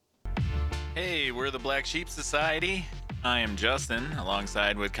Hey, we're the Black Sheep Society. I am Justin,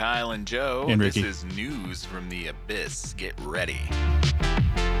 alongside with Kyle and Joe. And Ricky. This is news from the abyss. Get ready.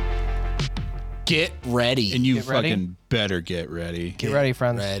 Get ready. And you Get ready? fucking better get ready. Get ready,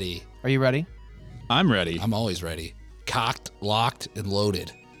 friends. Ready. Are you ready? I'm ready. I'm always ready. Cocked, locked, and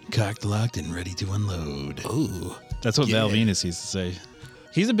loaded. Cocked, locked, and ready to unload. Ooh. That's what Yeah. Val Venus used to say.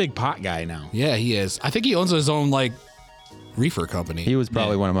 He's a big pot guy now. Yeah, he is. I think he owns his own, reefer company. He was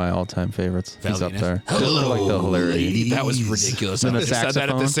probably one of my all-time favorites. He's up Valvinus. there. Hello, Like the hilarity. lady. That was ridiculous. And I the said that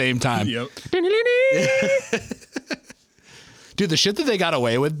at the saxophone. same time. Yep. Dude, the shit that they got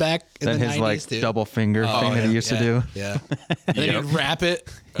away with back in Then the his 90s, like dude. double finger thing that he used to do. Yeah. And then he'd wrap it.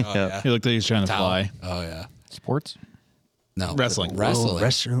 Oh, yeah. He looked like he was trying to Towel. fly. Oh, yeah. Sports? No. Wrestling. Wrestling.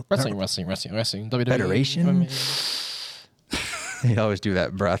 Wrestling. WWE. Federation? He always do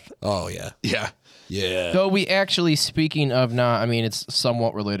that breath. Oh, yeah. Yeah. Yeah. So we actually, speaking of not, I mean, it's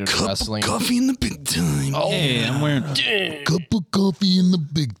somewhat related to wrestling. Coffee in the big time. Oh, Hey, I'm wearing. Cup of coffee in the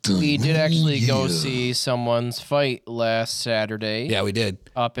big time. we did actually go see someone's fight last Saturday Yeah, we did.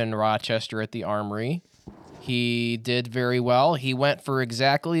 up in Rochester at the Armory. He did very well. He went for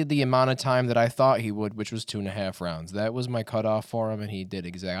exactly the amount of time that I thought he would, which was 2.5 rounds. That was my cutoff for him, and he did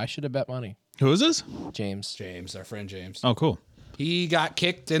exactly. I should have bet money. Who is this? James. James, our friend James. Oh, cool. He got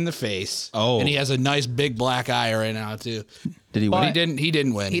kicked in the face. Oh. And he has a nice big black eye right now, too. Did he But win? he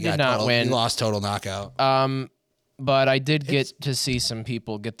didn't win. He did got not total- win. He lost total knockout. But I did get to see some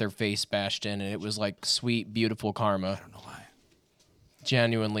people get their face bashed in, and it was like sweet, beautiful karma. I don't know why.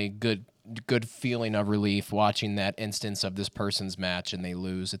 Genuinely good feeling of relief watching that instance of this person's match and they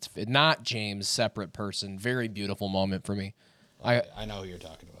lose. It's not James, separate person. Very beautiful moment for me. I know who you're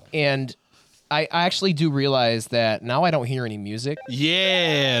talking about. And I actually do realize that now I don't hear any music.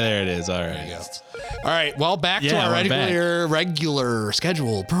 Yeah, there it is. All right. All right, well, back to Yeah, our we're regular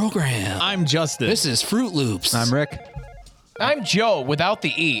scheduled program. I'm Justin. This is Fruit Loops. I'm Rick. I'm Joe without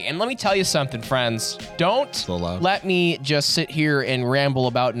the E. And let me tell you something, friends. Don't So loud. let me just sit here and ramble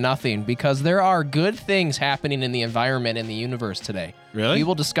about nothing because there are good things happening in the environment in the universe today. Really? We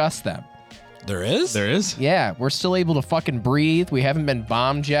will discuss them. There is? There is? Yeah, we're still able to fucking breathe. We haven't been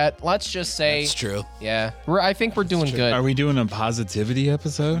bombed yet. Let's just say, That's true. yeah, I think we're doing good. Are we doing a positivity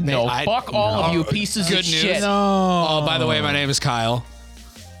episode? No, I- fuck all of no. you pieces Good of news. shit. No. Oh, by the way, my name is Kyle.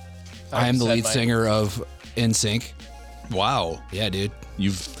 I am the said lead my- singer of NSYNC. Wow. Yeah, dude.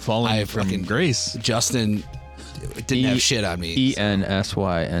 You've fallen I from fucking- grace. Justin didn't have shit on me.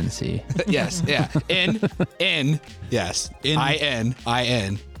 ENSYNC. Yes, yeah. Yes.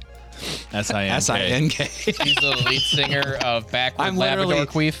 IN. S-I-N-K. SINK. He's the lead singer of Backward I'm Labrador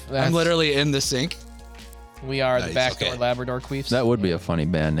literally, Queef. I'm literally in the sink. We are the Nice, Backdoor okay. Labrador Queefs. That would be a funny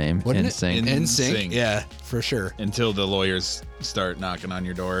band name. Wouldn't it? NSYNC. In sync. NSYNC. Yeah, for sure. Until the lawyers start knocking on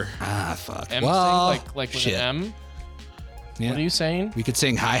your door. Ah, fuck. M well, like with shit. an M. Yeah. What are you saying? We could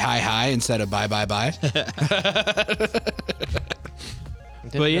sing hi, hi, hi instead of bye, bye, bye.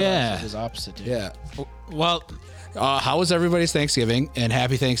 Didn't realize yeah. it was opposite. Dude. Yeah. Well, How was everybody's Thanksgiving? And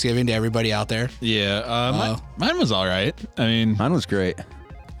happy Thanksgiving to everybody out there. yeah. Mine was all right. I mean, Mine was great.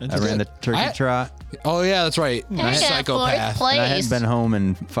 I ran the turkey I- trot. Oh, yeah, that's right. I got Psychopath. fourth And I hadn't place. been home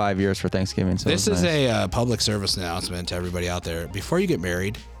in 5 years for Thanksgiving. So This it was is nice. a public service announcement to everybody out there. Before you get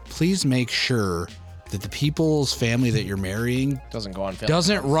married, please make sure that the people's family that you're marrying Doesn't go on film.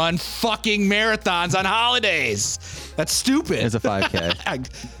 doesn't run fucking marathons on holidays. That's stupid. It's a 5K.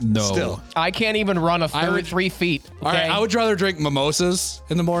 no. Still. I can't even run a third would- 3 feet. Okay? All right, I would rather drink mimosas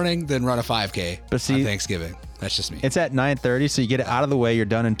in the morning than run a 5K But see- on Thanksgiving. That's just me. It's at 9:30, so you get it out of the way. You're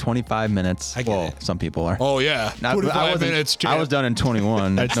done in 25 minutes. I get well, it. some people are. Oh, yeah. Not- 25 wasn't- minutes. I was done in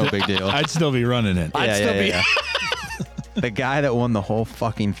 21. No big deal. I'd still be running it. I'd still be- The guy that won the whole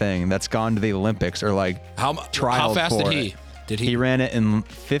fucking thing, that's gone to the Olympics, or like How trialed fast for did he? it. Did He ran it in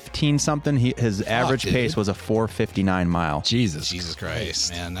 15 something. His average dude. pace was a 4:59 mile. Jesus. Jesus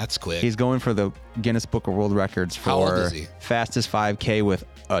Christ, man, that's quick. He's going for the Guinness Book of World Records How old for is he? fastest 5K with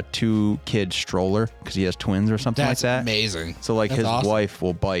a 2-kid stroller because he has twins or something That's like that. amazing. So like That's his awesome. wife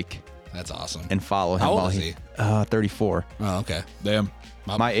will bike That's awesome. and follow him How old while is he. he? 34. Oh, okay. Damn.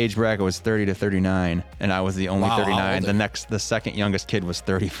 My age bracket was 30 to 39, and I was the only Wow, how 39. old The second youngest kid was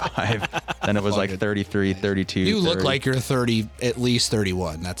 35. Then it was like 33, 32. You look 30. like you're 30, at least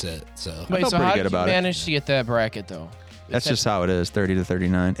 31. That's it. So Wait, felt so pretty how good did you about it. manage to get that bracket though? That's just how it is, 30 to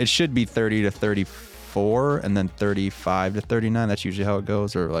 39. It should be 30 to 34, and then 35 to 39. That's usually how it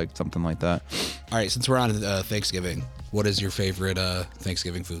goes, or like something like that. all right, since we're on Thanksgiving, what is your favorite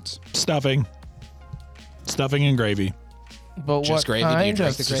Thanksgiving foods? Stuffing and gravy. But Just what gravy? Do you kind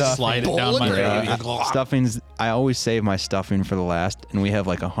drink of the gravy? stuff? Slide it Bowl down of my gravy. throat. Stuffings. I always save my stuffing for the last, and we have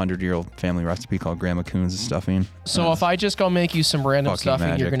like 100-year-old family recipe called Grandma Coon's stuffing. So if I just go make you some random Fucking stuffing,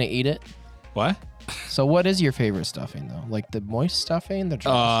 you're magic. gonna eat it. What? So what is your favorite stuffing though? Like the moist stuffing, the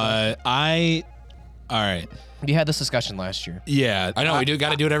dry All right. stuffing? You had this discussion last year. Yeah. I know we do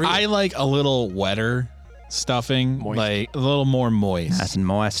got to do it every year. I like a little wetter stuffing, Moist. like a little more moist. Nice and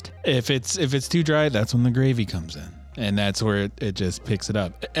moist. If it's too dry, that's when the gravy comes in, and that's where it just picks it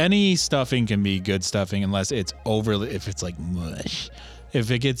up. Any stuffing can be good stuffing unless it's overly. If it's like mush, if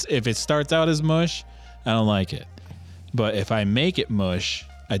it starts out as mush, I don't like it. But if I make it mush,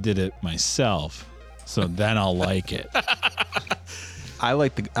 I did it myself, so then I'll like it. I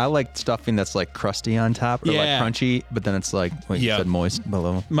like stuffing that's like crusty on top or Yeah. like crunchy, but then it's like you Yeah. said moist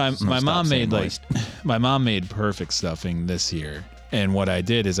below. My I'm gonna my stop mom saying made like moist. my mom made perfect stuffing this year. And what I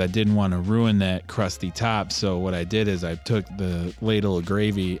did is I didn't want to ruin that crusty top. So what I did is I took the ladle of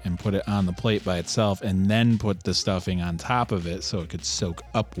gravy and put it on the plate by itself and then put the stuffing on top of it so it could soak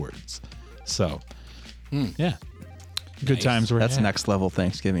upwards. So yeah. Good times were That's had. next level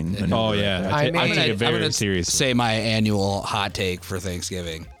Thanksgiving. maneuver Oh right yeah. there. I I'm take it I'm very gonna seriously. say my annual hot take for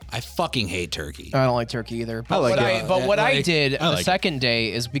Thanksgiving. I fucking hate turkey. I don't like turkey either. But like what it. what I Like- did I the like it. second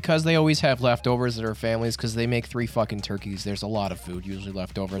day is because they always have leftovers at our families because they make 3 fucking turkeys. There's a lot of food usually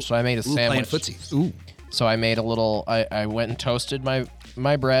left over. So I made a Playing sandwich. footsie. Ooh. So I made a little. I went and toasted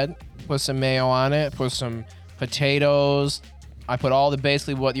my bread, put some mayo on it, put some potatoes. I put all the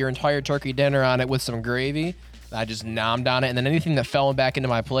basically what your entire turkey dinner on it with some gravy. I just nommed on it, and then anything that fell back into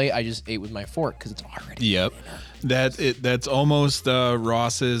my plate, I just ate with my fork because it's already. Yep. That's almost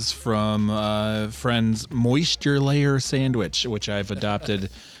Ross's from Friends Moisture Layer Sandwich, which I've adopted.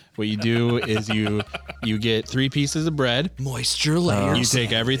 What you do is you get 3 pieces of bread. Moisture layers. You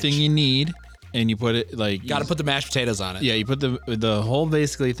take everything you need and you put it like Got to put the mashed potatoes on it. yeah, you put the whole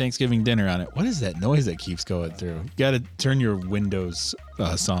basically Thanksgiving dinner on it. What is that noise that keeps going through? You got to turn your Windows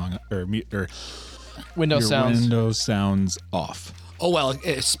song or Windows your sounds. Windows sounds off. Oh well,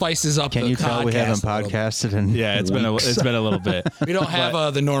 it spices up. Can the you tell we haven't podcast a little bit. podcasted in Yeah, it's been a little bit. We don't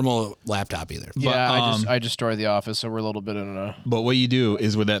have the normal laptop either. Yeah, I just destroyed the office, so we're a little bit in a. But what you do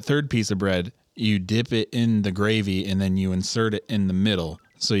is with that third piece of bread, you dip it in the gravy and then you insert it in the middle.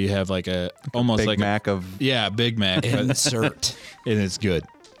 So you have like a almost Big like Mac of Big Mac, but, and Insert. it's good.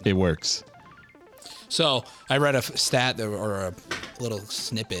 It works. So I read a stat or a little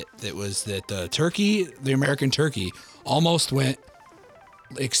snippet that was that the American turkey, almost went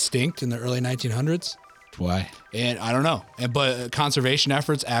extinct in the early 1900s. Why? And I don't know. But conservation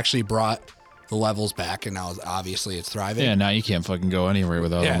efforts actually brought the levels back, and now obviously it's thriving. Yeah, now you can't fucking go anywhere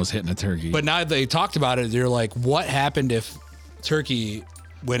without Yeah. almost hitting a turkey. But now they talked about it, they're like, what happened if turkey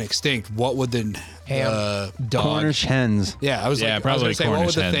went extinct? What would the Ham. dog. Cornish hens. Yeah, I was Yeah, like, probably I was gonna say, what would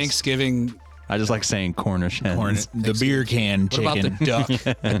Cornish the hens. Thanksgiving? I just like saying Cornish hens. Corn, the beer can What chicken. about the duck?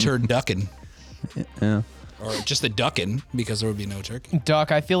 A turducken, Yeah. or just a duckin, because there would be no turkey.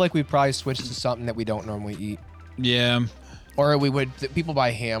 Duck, I feel like we probably switched to something that we don't normally eat. Yeah, Or we would. People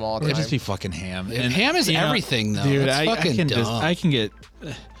buy ham all the it'd time. just be fucking ham. Ham is you know, everything, though. dude. That's I fucking can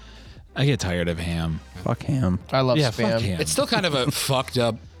dumb. I get tired of ham. Fuck ham. I love Yeah, spam. fuck ham. It's still kind of a fucked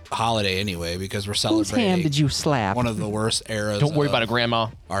up holiday anyway, because we're celebrating you slap? one of the worst eras. Don't worry about of it, Grandma.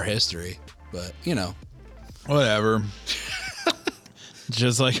 our history. But you know, Whatever.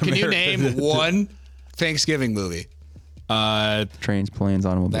 Just like can you America. name one Thanksgiving movie? Trains, planes,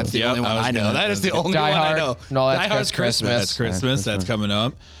 automobiles. That's the Yep, only one I was I know. gonna- That is the that's only Die one I Hard. know. No, that's Die Hard's Christmas. That's Christmas. That's Christmas. coming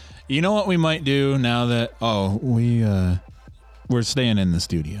up. You know what we might do now that we're staying in the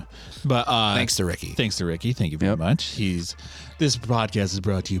studio. But Thanks to Ricky. Thanks to Ricky. Thank you very Yep. much. This podcast is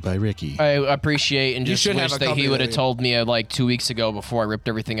brought to you by Ricky. I appreciate and You just should wish have a that company he would that have we- told me like 2 weeks ago before I ripped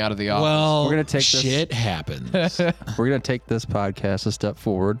everything out of the office. Well, We're gonna take this- shit happens. We're gonna take this podcast a step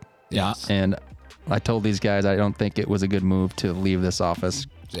forward. Yeah. And I told these guys I don't think it was a good move to leave this office.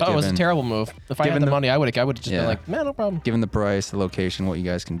 Oh, it was a given- terrible move. If I had given the the- money, I would have just been Yeah. like, man, no problem. Given the price, the location, what you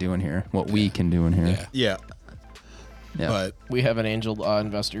guys can do in here, what we can do in here. Yeah. Yeah. Yeah. But We have an angel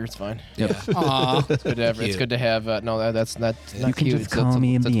investor. It's fine. Yep. Aw, It's good to have. It's Cute. good to have. No, that's not can cute. just It's call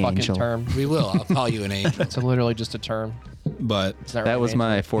me it's a the fucking angel. term. we will. I'll call you an angel. It's literally just a term. but It's not That really was an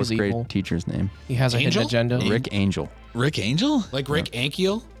my angel. fourth He's grade evil. teacher's name. He has a Angel? hidden agenda. Rick Angel. Rick Angel? Like Rick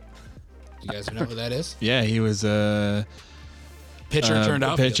Ankiel. You guys know who that is? Yeah, he was a Pitcher turned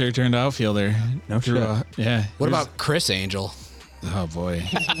out. pitcher turned outfielder. No Drew shit. yeah. What about Chris Angel? Oh boy.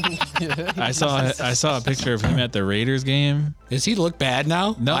 I saw a picture of him at the Raiders game. Does he look bad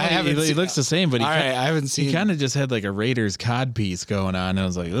now? No, I haven't he seen- looks the same, but he All right, I haven't seen. he kind of just had like a Raiders cod piece going on. And I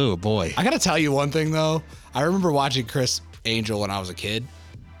was like, oh boy. I gotta tell you one thing though. I remember watching Chris Angel when I was a kid,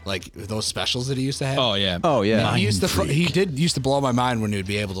 like those specials that he used to have. Oh yeah. Oh yeah. He used to blow my mind when he would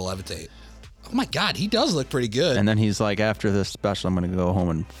be able to levitate. Oh my God, he does look pretty good. And then he's like, after this special, I'm gonna go home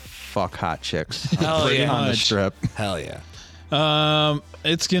and fuck hot chicks. Hell yeah. On the strip. Hell yeah.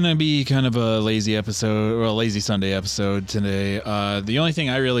 It's gonna be kind of a lazy episode, or a lazy Sunday episode today. The only thing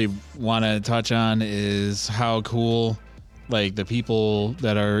I really want to touch on is how cool, like, the people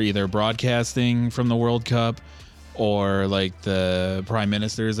that are either broadcasting from the World Cup, or like the prime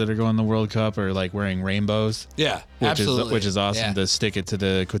ministers that are going to the World Cup are like wearing rainbows. Yeah, absolutely. Which is awesome Yeah. to stick it to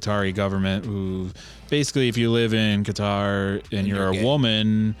the Qatari government, who basically, if you live in Qatar and you're a gay.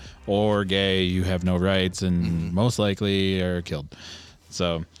 woman or gay, you have no rights and Mm-hmm. most likely are killed.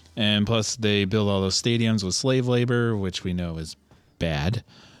 So, and plus they build all those stadiums with slave labor, which we know is bad.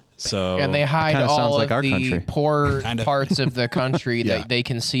 So, And they hide kinda sounds all like of our the country. poor Kind of. parts of the country Yeah. that they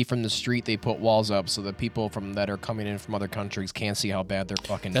can see from the street. They put walls up so that people that are coming in from other countries can't see how bad their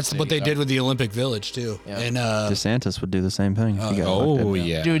fucking. That's what they cities did are. with the Olympic Village too. Yeah. And DeSantis would do the same thing. If he got oh elected.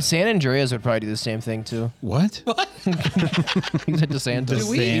 yeah. Dude, San Andreas would probably do the same thing too. What? He said DeSantis.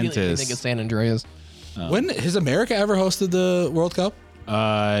 DeSantis. I think it's San Andreas. when has America ever hosted the World Cup?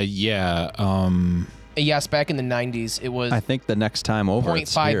 Yeah. Yes, back in the 90s, it was I think the next time over,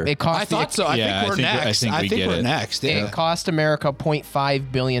 it's 0.5. here. It cost. I thought so. I Yeah, think we're next. I think we get we're it. next. Yeah. It cost America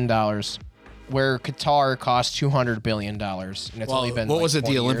 $0.5 billion, where Qatar cost $200 billion. And it's Well, only been what like was it?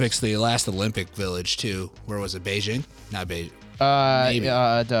 20 The Olympics, years. the last Olympic Village too. Where was it? Beijing? Not Beijing. Maybe.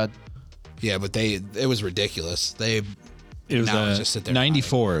 Yeah, but it was ridiculous. They It was Now it's just sit there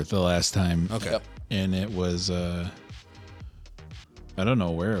 94 the last time. okay. Yep. And it was I don't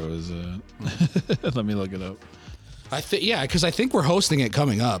know where it was. Let me look it up. Because I think we're hosting it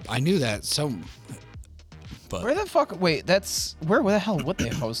coming up. I knew that. But Where the fuck? Wait, that's where the hell would they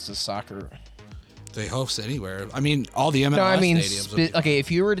host a soccer? they host anywhere. I mean, all the MLS No, I mean, stadiums. would be- okay.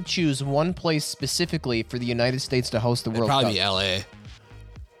 If you were to choose one place specifically for the United States to host the it'd World probably Cup, be LA.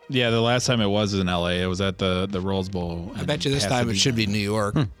 Yeah, the last time it was in LA. It was at the Rose Bowl. I bet you this time it should be New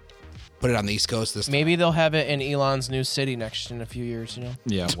York. Put it on the East Coast this time. maybe they'll have it in Elon's new city next in a few years. You know,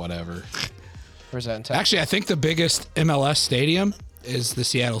 Yeah, whatever. where's that in Texas? Actually, I think the biggest MLS stadium is the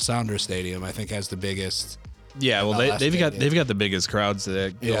Seattle Sounders Stadium. I think has the biggest. Yeah, well, MLS they've stadium. got the biggest crowds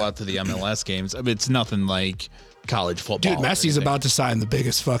that go Yeah. out to the MLS games. I mean, it's nothing like college football. Dude, or Messi's anything. about to sign the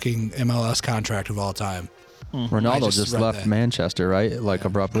biggest fucking MLS contract of all time. I Ronaldo just just read left that. Manchester, right? Like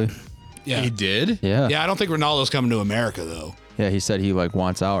abruptly. Yeah. He did. Yeah. Yeah, I don't think Ronaldo's coming to America though. Yeah, he said he like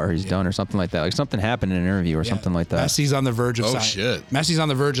wants out or he's done or something like that. Like something happened in an interview or something like that. Messi's on the verge of Oh, signing. shit. Messi's on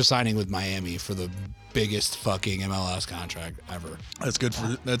the verge of signing with Miami for the biggest fucking MLS contract ever. That's good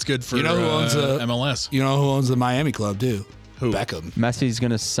for You know who owns the MLS? You know who owns the Miami club too? Who? Beckham. Messi's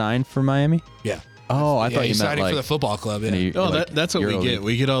gonna sign for Miami. Yeah. Oh, I Yeah, thought you he's meant signing like for the football club. Yeah. in a- Oh, like that's what we EuroLeague. get.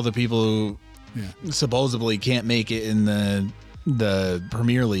 We get all the people who supposedly can't make it in the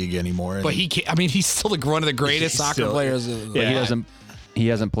Premier League anymore. But he can't. I mean, he's still one of the greatest He's soccer still- players. But he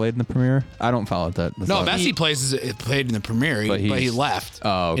hasn't played in the Premier. I don't follow that. No, Messi played in the Premier, But but he he's- left.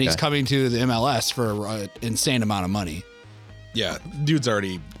 Oh, And he's okay. coming to the MLS for an insane amount of money. yeah, dude's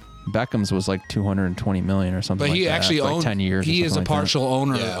already. Beckham's was like 220 million or something. But like he that actually for like owns. 10 years. or He is a something like that. partial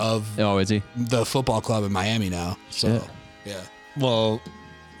owner Yeah. of Oh, is he? the football club in Miami now. So Shit. yeah. Well,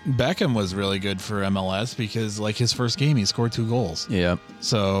 Beckham was really good for MLS because, like, his first game, he scored 2 goals. Yeah.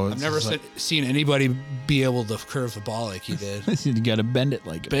 So I've never seen anybody be able to curve the ball like he did. you got to bend it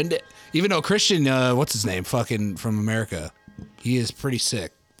like Bend it. Even though Christian, what's his name, fucking from America, he is pretty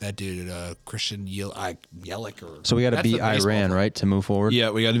sick. That dude, Christian Yelich or So we got to that's beat the baseball Iran, player. right, to move forward.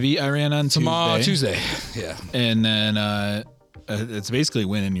 Yeah, we got to beat Iran on Tomorrow, Tuesday. Tuesday. Yeah. And then it's basically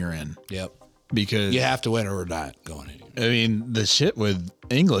winning you're in Yep. because You have to win or we're not going anywhere. I mean, the shit with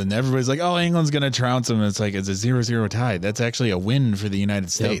England, everybody's like, oh, England's going to trounce them. It's like, it's a 0-0 tie. That's actually a win for the United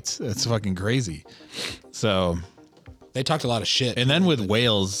States. That's fucking crazy. So, They talked a lot of shit. and then with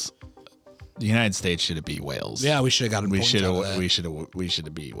Wales, the United States should have beat Wales. Yeah, we should have gotten we points should out of have that. we should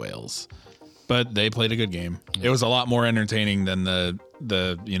have beat Wales. But they played a good game. It was a lot more entertaining than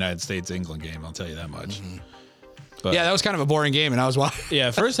the United States England game, I'll tell you that much. But Yeah, that was kind of a boring game, and I was watching. yeah,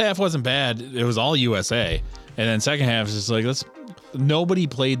 first half wasn't bad. It was all USA. And then second half is just like, nobody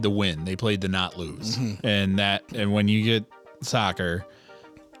played to win. They played to not lose. And when you get soccer,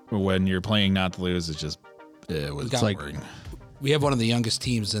 when you're playing not to lose, it was got- boring. We have one of the youngest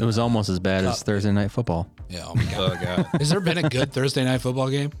teams in It was almost as bad as Thursday night football. Yeah, oh my God. Oh god. Has there been a good Thursday night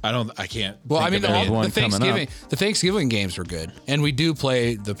football game? I can't. Well, I think mean, of any. one the coming Thanksgiving games were good, and we do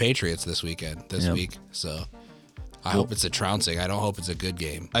play the Patriots this week. So I hope it's a trouncing. I don't hope it's a good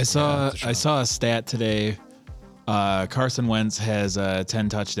game. I saw a stat today Carson Wentz has 10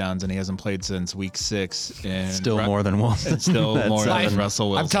 touchdowns, and he hasn't played since week 6. And Still more than Wilson. And still That's more than seven. Russell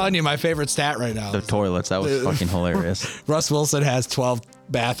Wilson. I'm telling you, my favorite stat right now. The toilets. That was fucking hilarious. Russ Wilson has 12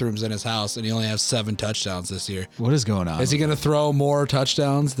 bathrooms in his house, and he only has 7 touchdowns this year. What is going on? Is he going to throw more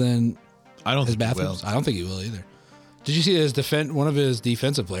touchdowns than I don't his think he will. bathrooms? I don't think he will either. Did you see his one of his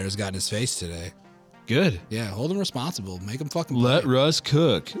defensive players got in his face today? Good. Yeah, hold him responsible. Make him fucking Let play. Russ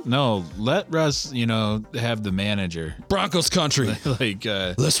cook. No, let Russ, have the manager. Broncos country. Like,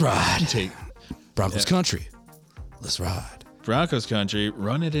 Let's ride. take Broncos country. Let's ride. Broncos country,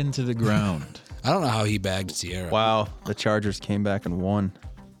 run it into the ground. I don't know how he bagged Sierra. Wow. The Chargers came back and won.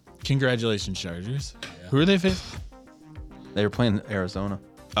 Congratulations, Chargers. Who are they facing? They were playing Arizona.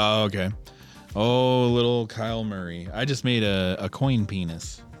 Oh, okay. Oh, little Kyle Murray. I just made a coin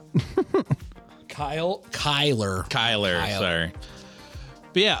penis. Kyler. Kyler, sorry.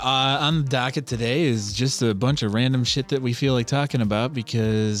 But yeah, on the docket today is just a bunch of random shit that we feel like talking about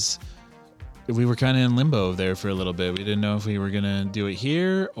because we were kind of in limbo there for a little bit. We didn't know if we were going to do it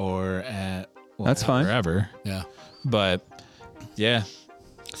here or at That's fine. wherever. Yeah. But yeah,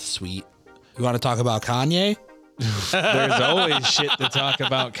 Sweet. You want to talk about Kanye? there's always shit to talk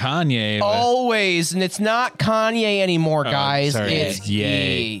about Kanye. but- Always, and it's not Kanye anymore, Oh, guys. sorry, It's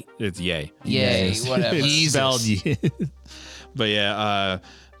Ye. It's Ye. Yay, whatever. It's spelled Ye. But yeah,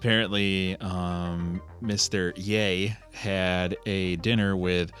 apparently Mr. Ye had a dinner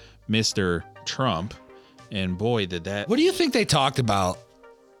with Mr. Trump, and boy, did that. What do you think they talked about?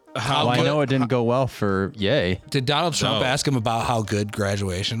 How Well, I good- know it didn't go well for Ye. Did Donald Trump No. ask him about how good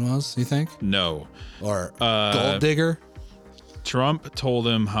graduation was, you think? No. Or gold digger? Trump told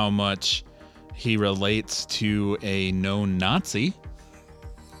him how much he relates to a known Nazi.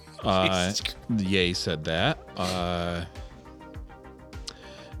 Ye said that.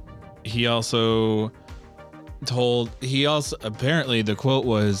 He also apparently the quote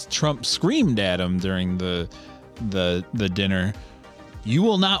was Trump screamed at him during the dinner, "You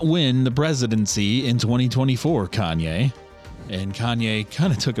will not win the presidency in 2024, Kanye." And Kanye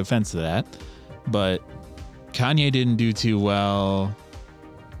kind of took offense to that, but Kanye didn't do too well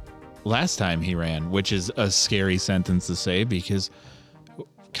last time he ran, which is a scary sentence to say because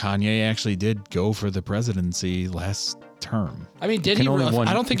Kanye actually did go for the presidency last term. I mean, did Can he only run? one-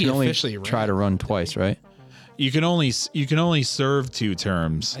 I don't think you he can only officially ran. try to run twice, right? You can only serve 2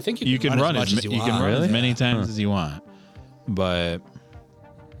 terms. I think you can run as much as you you can want. run Really? as many times as you want. But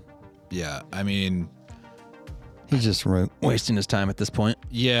yeah, I mean, He's just wasting his time at this point.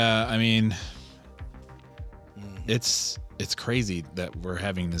 yeah, I mean, it's crazy that we're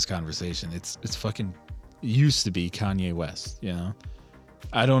having this conversation. It's fucking used to be Kanye West, you know.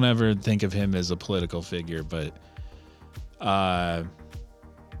 I don't ever think of him as a political figure, but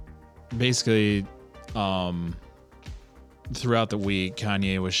basically throughout the week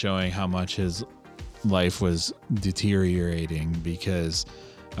Kanye was showing how much his life was deteriorating because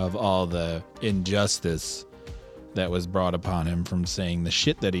of all the injustice that was brought upon him from saying the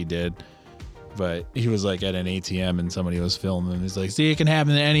shit that he did. But he was like at an ATM and somebody was filming him. He's like, see, it can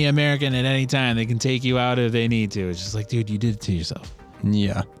happen to any American at any time. They can take you out if they need to. It's just like, dude, you did it to yourself.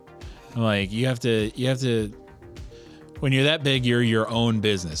 Yeah. Like you have to when you're that big, you're your own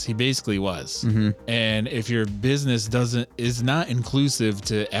business. He basically was. And if your business is not inclusive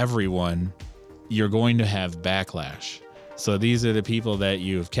to everyone, you're going to have backlash. So these are the people that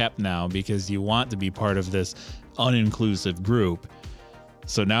you've kept now because you want to be part of this uninclusive group.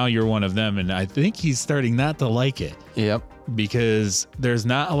 So now you're one of them, and I think he's starting not to like it Yep. because there's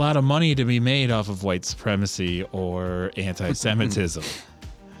not a lot of money to be made off of white supremacy or anti-Semitism.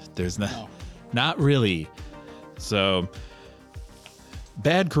 There's not really. So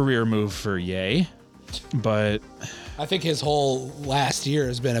bad career move for Ye, but I think his whole last year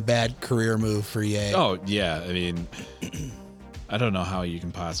has been a bad career move for Ye. oh yeah, I mean, I don't know how you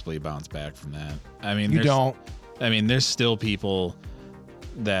can possibly bounce back from that. I mean, You there's- don't. I mean, there's still people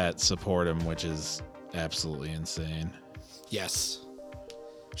that support him, which is absolutely insane. Yes.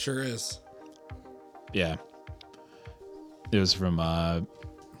 Sure is. Yeah. It was from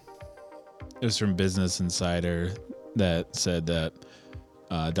Business Insider that said that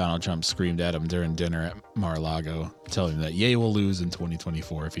Donald Trump screamed at him during dinner at Mar-a-Lago, telling him that Ye will lose in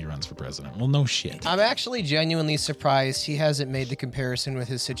 2024 if he runs for president. Well, no shit. I'm actually genuinely surprised he hasn't made the comparison with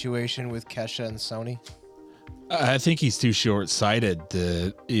his situation with Kesha and Sony. I think he's too short-sighted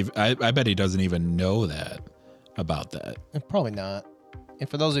to. I bet he doesn't even know that about that. Probably not. And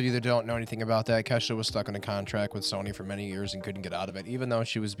for those of you that don't know anything about that, Kesha was stuck in a contract with Sony for many years and couldn't get out of it, even though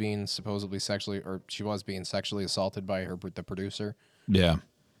she was being sexually assaulted by the producer. Yeah.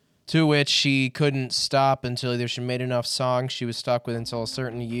 To which she couldn't stop until either she made enough songs she was stuck with until a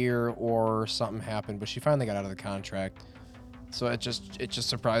certain year or something happened. But she finally got out of the contract. So it just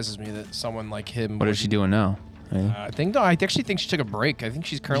surprises me that someone like him. What is she doing now? I actually think she took a break. I think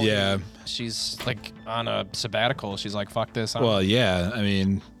she's currently she's like on a sabbatical. She's like, fuck this. Well, yeah. I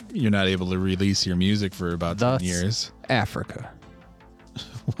mean, you're not able to release your music for about 10 years. Africa.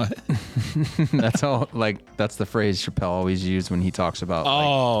 What? That's all. Like that's the phrase Chappelle always used when he talks about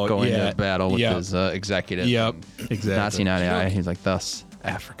going to battle with his executive. Yep, exactly. Nazi He's like, thus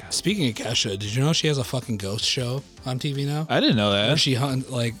Africa. Speaking of Kesha, did you know she has a fucking ghost show on TV now? I didn't know Where that. she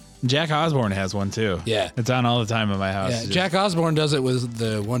hunt like Jack Osborne has one too. Yeah. It's on all the time at my house. yeah. Jack Osborne does it with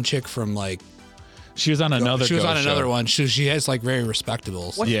the one chick from like She was on another. She was on ghost another show. one. She has like very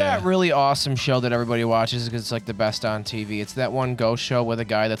respectables. What's that really awesome show that everybody watches because it's like the best on TV? It's that one ghost show with a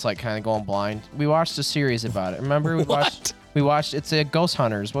guy that's like kind of going blind. We watched a series about it. Remember we watched it's a Ghost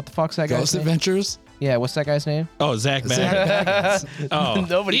Hunters. What the fuck's that guy's Ghost name? Adventures? Yeah, what's that guy's name? Oh, Zach Baggins. Oh,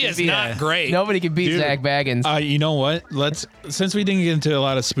 Nobody He can is beat not great. Nobody can beat Dude. Zach Baggins. You know what? Since we didn't get into a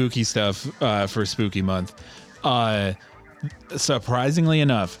lot of spooky stuff for Spooky Month, surprisingly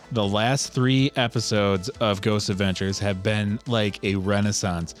enough, the last 3 episodes of Ghost Adventures have been like a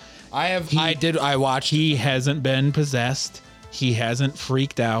renaissance. I watched. He hasn't been possessed. He hasn't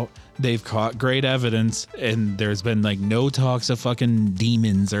freaked out. They've caught great evidence, and there's been like no talks of fucking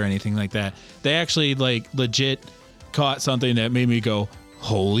demons or anything like that. They actually like legit caught something that made me go,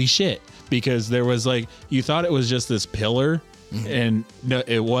 holy shit. Because there was like, you thought it was just this pillar, and no,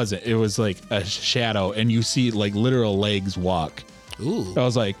 it wasn't. It was like a shadow, and you see like literal legs walk. Ooh. I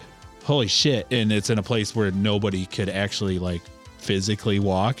was like, holy shit. And it's in a place where nobody could actually like physically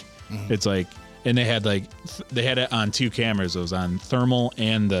walk. It's like, and they had it on 2 cameras. It was on thermal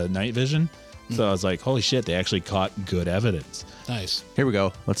and the night vision. So I was like, holy shit, they actually caught good evidence. Nice. Here we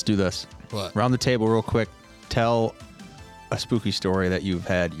go. Let's do this. What? Round the table real quick. Tell a spooky story that you've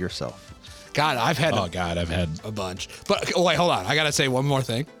had yourself. God, I've had I've had a bunch. But wait, hold on. I gotta say one more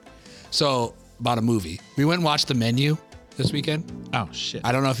thing. So about a movie, we went and watched The Menu this weekend. oh shit.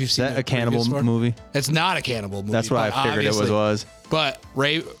 I don't know if you've seen Is that it a cannibal before. movie? It's not a cannibal movie. That's what but I figured it obviously- was. But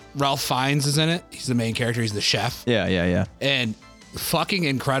Ralph Fiennes is in it. He's the main character. He's the chef. Yeah. And fucking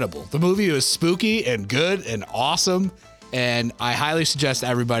incredible. The movie was spooky and good and awesome. And I highly suggest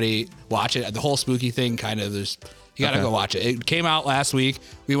everybody watch it. The whole spooky thing you gotta go watch it. It came out last week.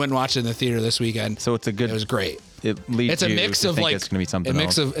 We went and watched it in the theater this weekend. So it's a good. It was great. It leads It's a you mix to of think like it's gonna be something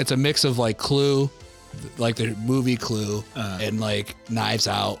else. It's a mix of like Clue, like the movie Clue, and like Knives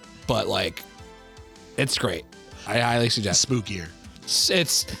Out, but like it's great. I highly suggest. spookier.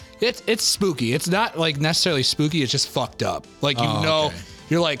 It's spooky. It's not like necessarily spooky. It's just fucked up. Like okay.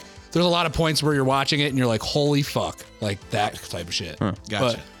 you're like there's a lot of points where you're watching it and you're like holy fuck, like that type of shit.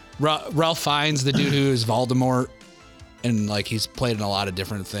 Gotcha. But Ralph Fiennes, the dude who is Voldemort, and like he's played in a lot of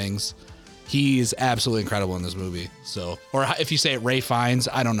different things. He's absolutely incredible in this movie. So, or if you say it Ray Fiennes,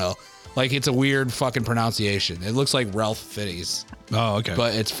 I don't know. Like it's a weird fucking pronunciation. It looks like Ralph Fiennes, Oh, okay.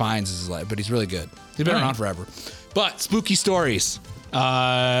 but it's Fiennes is like, but he's really good. He's been around forever. But spooky stories. Who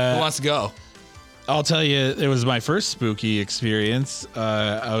wants to go? I'll tell you, it was my first spooky experience.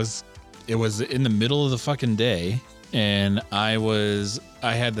 It was in the middle of the fucking day, and I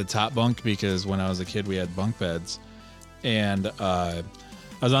had the top bunk because when I was a kid we had bunk beds, and I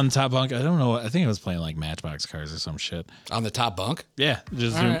was on the top bunk. I don't know. I think I was playing like Matchbox Cars or some shit. On the top bunk? Yeah,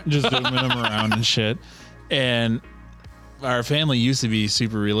 just right. just zooming them around and shit. And our family used to be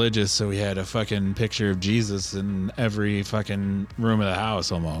super religious, so we had a fucking picture of Jesus in every fucking room of the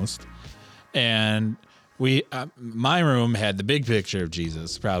house almost. And my room had the big picture of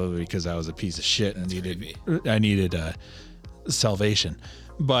Jesus, probably because I was a piece of shit and I needed salvation.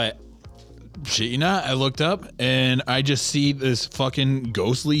 But shit, I looked up and I just see this fucking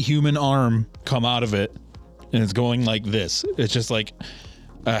ghostly human arm come out of it, and it's going like this. It's just like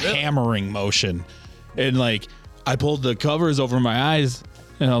a hammering motion, and like I pulled the covers over my eyes,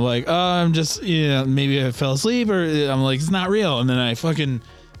 and I'm like, oh, I'm just, maybe I fell asleep, or I'm like, it's not real. And then I fucking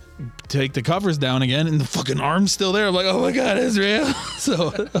take the covers down again, and the fucking arm's still there. I'm like, oh my God, it's real.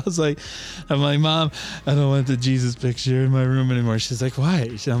 So I'm like, Mom, I don't want the Jesus picture in my room anymore. She's like,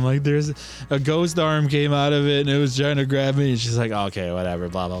 why? I'm like, there's a ghost arm came out of it, and it was trying to grab me. And she's like, okay, whatever,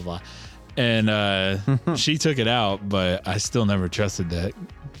 blah, blah, blah. And she took it out, but I still never trusted that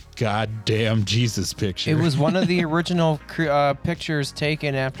goddamn Jesus picture. It was one of the original pictures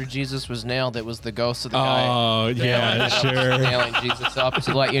taken after Jesus was nailed. It was the ghost of the guy. Oh, yeah, sure. Nailing Jesus up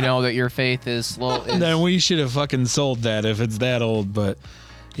to let you know that your faith is slow. Then we should have fucking sold that if it's that old. But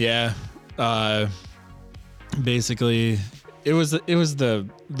yeah, basically, it was the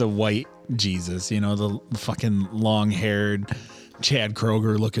white Jesus, the fucking long-haired Chad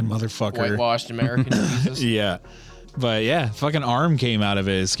Kroger looking motherfucker. Whitewashed American Jesus. Yeah. But yeah, fucking arm came out of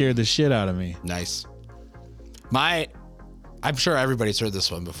it. It scared the shit out of me. Nice. I'm sure everybody's heard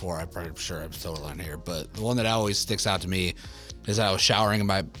this one before. I'm pretty sure I've told it on here, but the one that always sticks out to me is I was showering in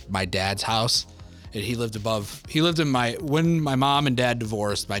my dad's house, and he lived when my mom and dad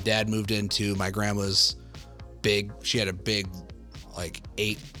divorced, my dad moved into my grandma's she had a big, like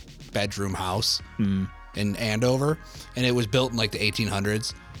 8-bedroom house in Andover, and it was built in like the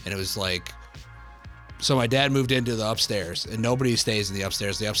 1800s, and it was like, so my dad moved into the upstairs, and nobody stays in the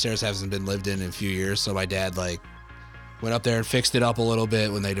upstairs. The upstairs hasn't been lived in a few years, so my dad went up there and fixed it up a little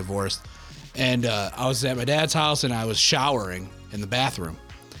bit when they divorced. And I was at my dad's house, and I was showering in the bathroom.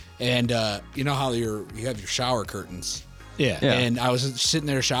 And you know how you have your shower curtains? Yeah. And I was sitting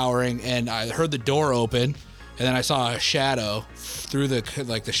there showering, and I heard the door open, and then I saw a shadow through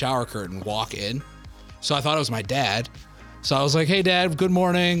the shower curtain walk in. So I thought it was my dad. So I was like, "Hey, Dad, good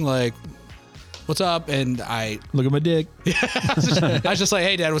morning. Like, what's up?" And I Look at my dick. I was just like,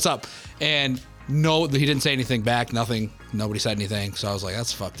 "Hey, Dad, what's up?" And no, he didn't say anything back. Nothing. Nobody said anything. So I was like,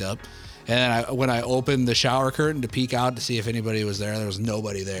 "That's fucked up." And then when I opened the shower curtain to peek out to see if anybody was there was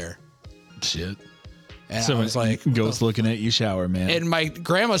nobody there. Shit. And So I was like, ghost looking at you shower, man. and my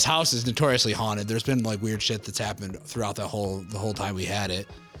grandma's house is notoriously haunted. There's been like weird shit that's happened throughout the whole time we had it,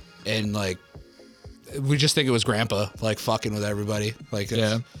 and like we just think it was Grandpa like fucking with everybody. Like,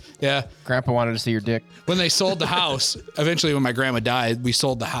 yeah. Grandpa wanted to see your dick. When they sold the house, eventually when my grandma died, we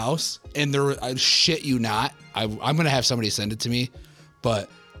sold the house, and I shit you not, I'm gonna have somebody send it to me, but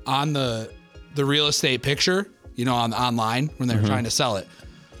on the real estate picture, online when they were trying to sell it,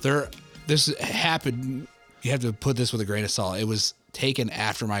 this happened. You have to put this with a grain of salt. It was taken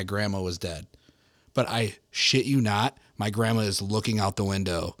after my grandma was dead, but I shit you not, my grandma is looking out the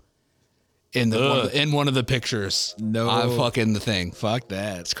window in one of the pictures. No. On fucking the thing. Fuck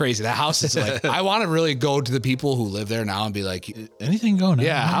that. It's crazy. That house is like, I want to really go to the people who live there now and be like, Anything going on?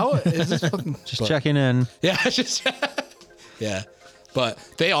 yeah, how is this fucking Just checking in. Yeah, yeah. But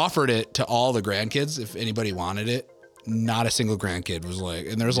they offered it to all the grandkids if anybody wanted it. Not a single grandkid was like,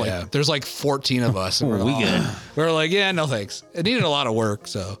 and there's like 14 of us, and we're like, yeah, no thanks. It needed a lot of work.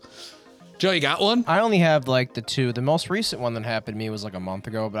 So, Joe, you got one? I only have like the two. The most recent one that happened to me was like a month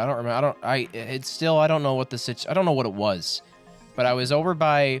ago, but I don't remember. I don't know what I don't know what it was, but I was over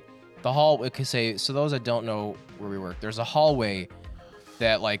by the hall. So those that don't know where we work, there's a hallway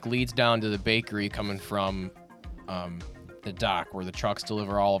that like leads down to the bakery coming from the dock where the trucks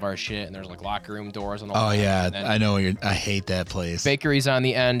deliver all of our shit, and there's like locker room doors on the Oh left, yeah, and then I know. I hate that place. bakery's on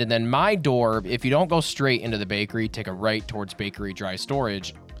the end, and then my door, if you don't go straight into the bakery, take a right towards bakery dry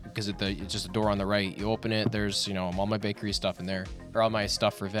storage, because it's just a door on the right. You open it, there's all my bakery stuff in there, or all my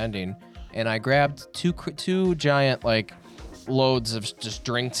stuff for vending, and I grabbed two giant like loads of just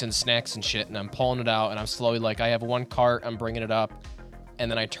drinks and snacks and shit, and I'm pulling it out, and I'm slowly I have one cart, I'm bringing it up,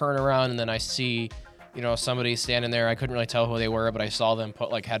 and then I turn around, and then I see somebody standing there. I couldn't really tell who they were, but I saw them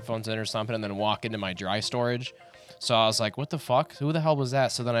put like headphones in or something and then walk into my dry storage. So I was like, what the fuck? Who the hell was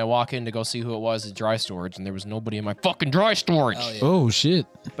that? So then I walk in to go see who it was at dry storage, and there was nobody in my fucking dry storage. Oh shit.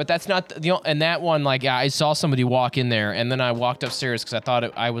 But that's not and that one, I saw somebody walk in there, and then I walked upstairs because I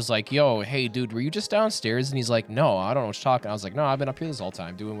thought I was like, yo, hey dude, were you just downstairs? And he's like, no, I don't know what you're talking. I was like, no, I've been up here this whole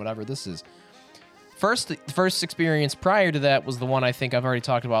time doing whatever this is. First experience prior to that was the one I think I've already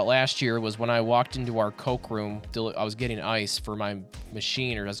talked about last year, was when I walked into our Coke room. I was getting ice for my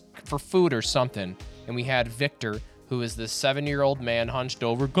machine or for food or something, and we had Victor, who is this 7-year-old man hunched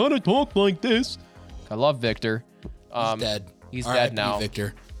over, gonna talk like this. I love Victor. He's dead. He's R.I.P. dead now.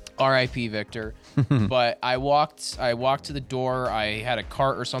 Victor. R.I.P. Victor. But I walked to the door. I had a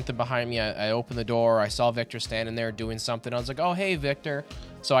cart or something behind me. I opened the door. I saw Victor standing there doing something. I was like, oh, hey, Victor.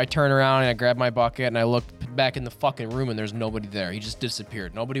 So I turn around and I grab my bucket and I look back in the fucking room, and there's nobody there. He just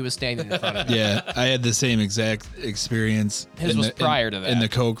disappeared. Nobody was standing in front of me. Yeah, I had the same exact experience. His was prior to that. In the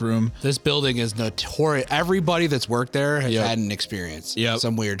Coke room. This building is notorious. Everybody that's worked there has had an experience. Yep.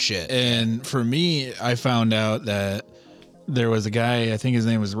 Some weird shit. And for me, I found out that there was a guy, I think his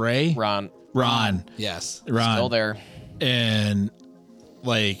name was Ray. Ron. Yes. Ron. Still there. And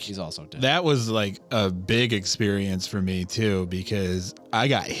He's also dead. that was like a big experience for me too, because I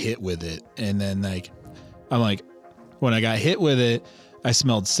got hit with it. And then when I got hit with it, I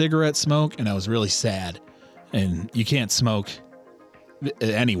smelled cigarette smoke and I was really sad. And you can't smoke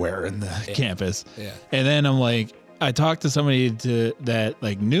anywhere in the campus. Yeah. And then I talked to somebody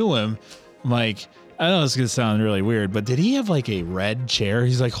that knew him. I'm like, I know this is gonna sound really weird, but did he have like a red chair?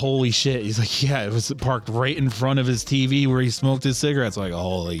 He's like, holy shit. He's like, yeah, it was parked right in front of his TV where he smoked his cigarettes. Like,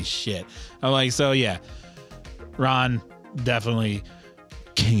 holy shit. I'm like, so yeah, Ron definitely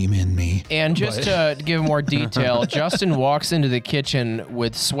came in me. And just to give more detail, Justin walks into the kitchen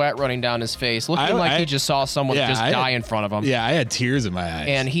with sweat running down his face, looking like he just saw someone die in front of him. Yeah, I had tears in my eyes.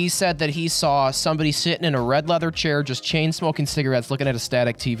 And he said that he saw somebody sitting in a red leather chair, just chain smoking cigarettes, looking at a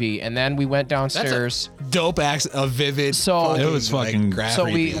static TV. And then we went downstairs. Dope acts, a vivid. So it was fucking graphic.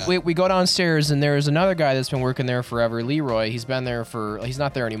 So we go downstairs, and there's another guy that's been working there forever, Leroy. He's been there he's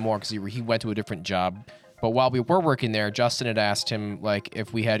not there anymore because he went to a different job. But while we were working there, Justin had asked him like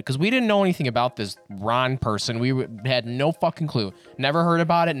if we had, because we didn't know anything about this Ron person. We had no fucking clue. Never heard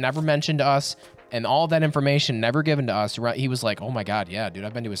about it. Never mentioned to us. And all that information never given to us. He was like, oh my God, yeah, dude,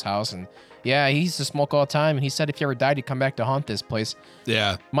 I've been to his house. And yeah, he used to smoke all the time. And he said if he ever died, he'd come back to haunt this place.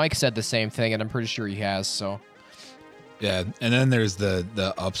 yeah. Mike said the same thing, and I'm pretty sure he has. So Yeah. And then there's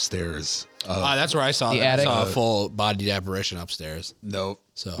the upstairs. That's where I saw The that. attic? I saw a full bodied apparition upstairs. Nope.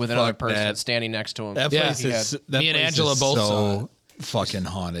 So with another Fuck person that. standing next to him. That Yeah, place he is had- that me and place Angela is both saw so fucking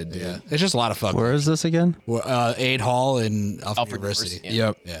haunted, dude. yeah, it's just a lot of fucking. Where is this again? Aid Hall in Alfred Alfred University. University, yeah.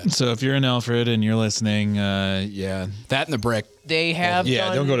 Yep. Yeah. So if you're in Alfred and you're listening, yeah. That and the brick. They have Yeah,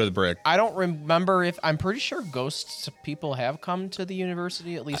 done- don't go to the brick. I don't remember if I'm pretty sure ghosts people have come to the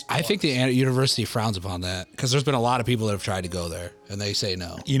university at least. I think the university frowns upon that because there's been a lot of people that have tried to go there and they say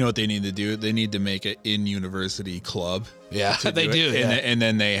no. You know what they need to do? They need to make an in-university club. Yeah, to they it. do. And, Yeah. and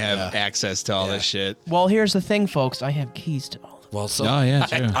then they have access to all this shit. Well, here's the thing, folks. I have keys to all. Well, so Oh, yeah,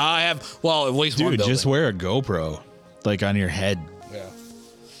 true. I have. Well, at least one Dude, building. just wear a GoPro, like on your head.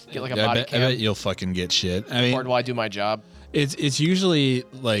 Get like a I body bet, I cam. bet you'll fucking get shit. I Or mean, do I do my job? it's usually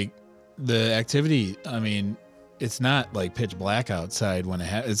like the activity. I mean, it's not like pitch black outside when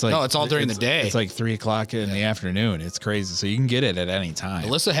it it's like No, it's all during the day. It's like 3:00 in the afternoon. It's crazy, so you can get it at any time.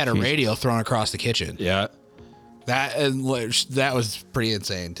 Alyssa had a radio thrown across the kitchen. Yeah. That was pretty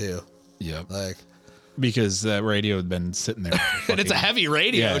insane too. Yep. Like, Because that radio had been sitting there. and it's a heavy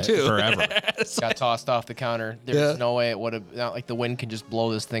radio yeah, too. forever. Got tossed off the counter. There's no way it would have. Not like the wind can just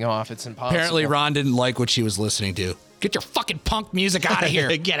blow this thing off. It's impossible. Apparently, Ron didn't like what she was listening to. Get your fucking punk music out of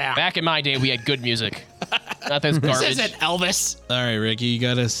here. Get out. Back in my day, we had good music. Not this garbage. This isn't Elvis. All right, Ricky, you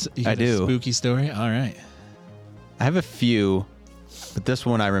got I a do. spooky story? All right. I have a few, but this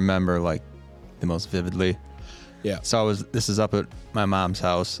one I remember like the most vividly. Yeah. So this is up at my mom's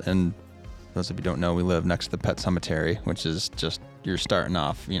house, and those of you who don't know, we live next to the pet cemetery, which is just, you're starting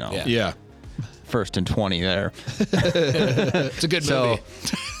off, Yeah. Yeah. first and 20 there. It's a good So,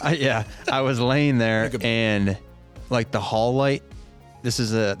 movie. I was laying there, and like the hall light, this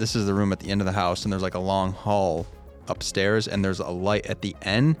is the room at the end of the house, and there's like a long hall upstairs, and there's a light at the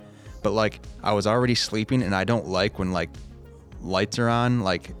end, but like I was already sleeping, and I don't like when like lights are on,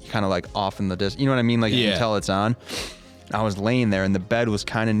 like kind of like off in the distance, you know what I mean? Like you Yeah. can tell it's on. I was laying there, and the bed was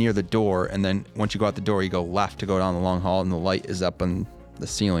kind of near the door, and then once you go out the door, you go left to go down the long hall, and the light is up on the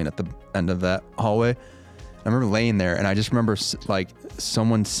ceiling at the end of that hallway. I remember laying there, and I just remember like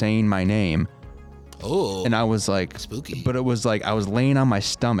someone saying my name, Oh, and I was like, spooky. but it was like I was laying on my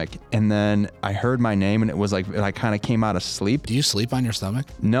stomach, and then I heard my name, and it was like I kind of came out of sleep. Do you sleep on your stomach?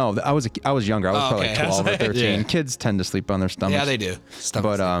 No, I was younger. I was Oh, probably okay. like 12 or 13. Yeah. Kids tend to sleep on their stomachs. Yeah, they do.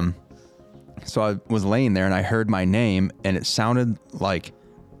 Stomach But sleep. so I was laying there, and I heard my name, and it sounded like,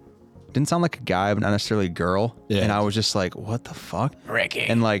 didn't sound like a guy, but not necessarily a girl. Yeah. And I was just like, what the fuck? Ricky.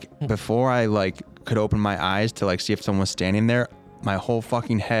 And like before I like could open my eyes to like see if someone was standing there, my whole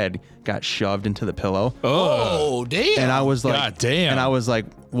fucking head got shoved into the pillow. Oh, damn. And I was like, God damn. And I was like,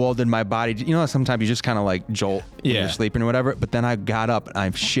 well, did my body, you know, sometimes you just kind of like jolt when Yeah. you're sleeping or whatever. But then I got up, and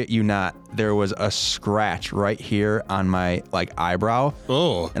I shit you not, there was a scratch right here on my like eyebrow.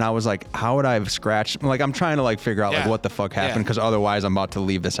 Oh. And I was like, how would I have scratched? Like, I'm trying to like figure out like Yeah. what the fuck happened, Yeah. because otherwise I'm about to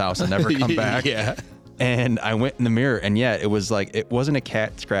leave this house and never come back. Yeah. And I went in the mirror, and yeah, it was like, it wasn't a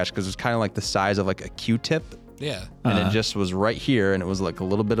cat scratch, because it was kind of like the size of like a Q-tip. yeah. And it just was right here, and it was like a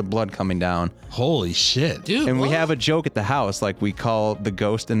little bit of blood coming down. Holy shit. Dude, And we what? have a joke at the house, like we call the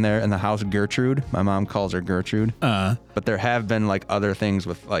ghost in there in the house Gertrude. My mom calls her Gertrude. But there have been like other things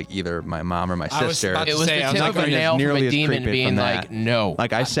with like either my mom or my I was sister. about it to was say, the I'm tip not of a gonna- nail from nearly a as demon creepy being from like, that. no.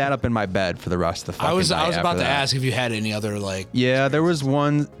 Like I sat up in my bed for the rest of the fucking I was night about after to that. ask if you had any other like. Yeah, there was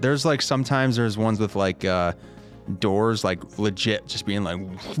one. There's like sometimes there's ones with like doors like legit just being like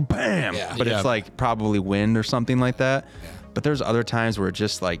bam, Yeah. but Yeah. it's like probably wind or something like that. But there's other times where it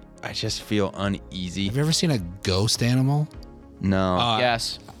just like I just feel uneasy. Have you ever seen a ghost animal? No,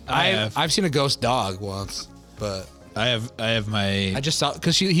 yes. I have. I've seen a ghost dog once, but I have my. I just saw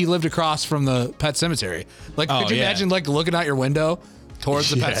because he lived across from the pet cemetery. Like, Oh, could you yeah. imagine like looking out your window towards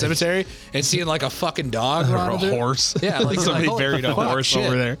the pet Yes. cemetery and seeing like a fucking dog or running a through? horse. Yeah, like somebody holy buried a fuck, horse shit.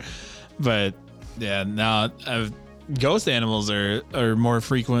 over there. But yeah, now ghost animals are more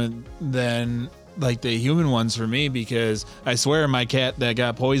frequent than like the human ones for me, because I swear my cat that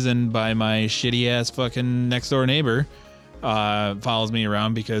got poisoned by my shitty ass fucking next door neighbor follows me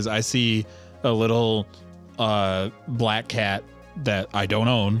around, because I see a little black cat that I don't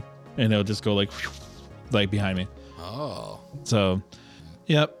own, and it'll just go like behind me. Oh. So,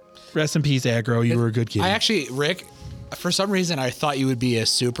 yep. Rest in peace, Aggro. You were a good kid. I actually, Rick, for some reason, I thought you would be a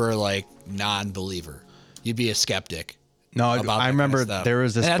super like non-believer. You'd be a skeptic. No, about that I kind of remember stuff. there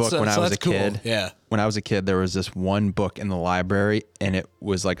was this And book when I was a cool. kid. Yeah. When I was a kid, there was this one book in the library, and it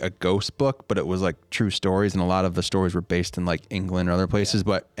was like a ghost book, but it was like true stories, and a lot of the stories were based in like England or other places,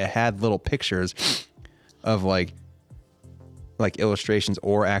 but it had little pictures of like illustrations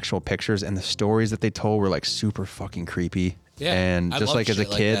or actual pictures, and the stories that they told were like super fucking creepy. Yeah, And I just love like as a shit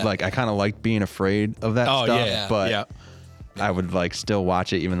like kid, that. like I kind of liked being afraid of that Oh, stuff, yeah. but Yeah. I would like still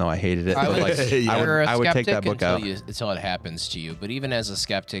watch it even though I hated it. I But, would, like, you're a I would take that skeptic book out. until it happens to you. But even as a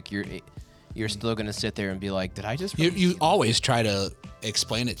skeptic, you're still gonna sit there and be like, "Did I just?" You always try to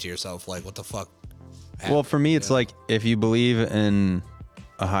explain it to yourself, like, what the fuck? Well, for me, it's like if you believe in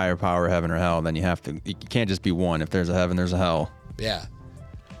a higher power, heaven or hell, then you have to. You can't just be one. If there's a heaven, there's a hell. Yeah.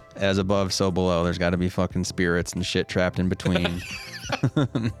 As above, so below. There's got to be fucking spirits and shit trapped in between.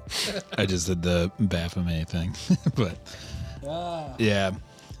 I just did the Baphomet thing, but yeah,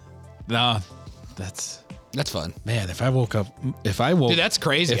 no, that's fun. man. If I woke, Dude, that's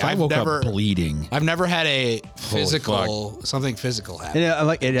crazy. If I I've woke never- up bleeding, I've never had a something physical happen. Yeah,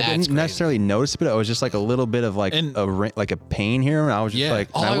 like I That's didn't crazy. necessarily notice, but it was just like a little bit of like And- like a pain here, and I was just Yeah. like,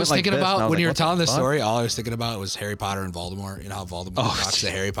 All and I went was like thinking this, and I about was when like, you were what the telling this fuck? story, all I was thinking about was Harry Potter and Voldemort. You know how Voldemort talks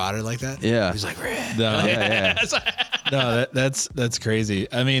to Harry Potter like that? Yeah. He's like, "Red." no, Yeah, yeah. no, that's crazy.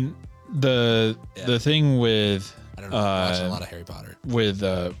 I mean, the thing with I don't know. I'm watching a lot of Harry Potter. with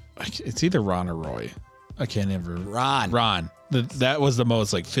it's either Ron or Roy. I can't ever. Ron. That was the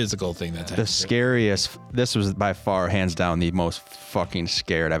most like physical thing that's The happened. scariest. This was by far, hands down, the most fucking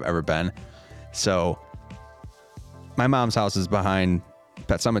scared I've ever been. So, my mom's house is behind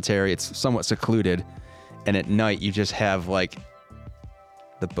Pet Cemetery. It's somewhat secluded, and at night you just have like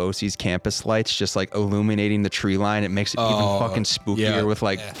the BOCES campus lights just like illuminating the tree line. It makes it even fucking spookier yeah. with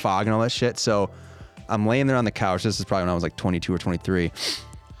like fog and all that shit. So, I'm laying there on the couch. This is probably when I was like 22 or 23.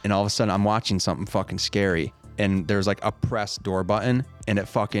 And all of a sudden, I'm watching something fucking scary. And there's like a press door button, and it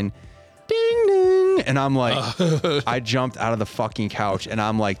fucking ding ding. And I'm like, I jumped out of the fucking couch, and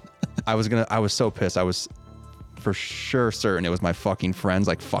I'm like, I was so pissed. I was for sure certain it was my fucking friends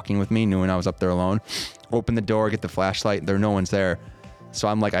like fucking with me, knowing I was up there alone. Open the door, get the flashlight. No one's there. So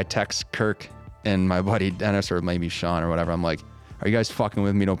I'm like, I text Kirk and my buddy Dennis, or maybe Sean or whatever. I'm like, are you guys fucking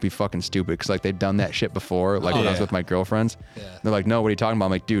with me? Don't be fucking stupid. Cause like they've done that shit before. Like when I was yeah. with my girlfriends. They're like, no, what are you talking about?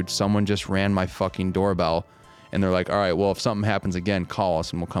 I'm like, dude, someone just ran my fucking doorbell. And they're like, all right, well, if something happens again, call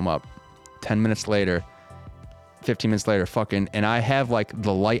us and we'll come up. 10 minutes later, 15 minutes later, fucking, and I have like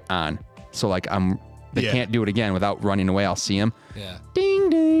the light on. So like they Yeah. can't do it again without running away. I'll see them. Yeah. Ding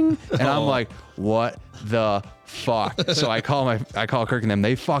ding. And I'm like, what the fuck? So I call Kirk and them.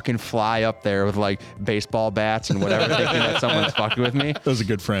 They fucking fly up there with like baseball bats and whatever, thinking that someone's fucking with me. Those are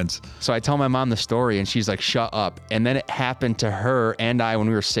good friends. So I tell my mom the story, and she's like, shut up. And then it happened to her and I when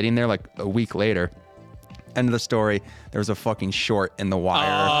we were sitting there like a week later. End of the story. There was a fucking short in the wire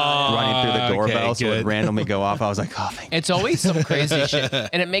running through the doorbell, so it would good. randomly go off. I was like, oh, thank It's always some crazy shit,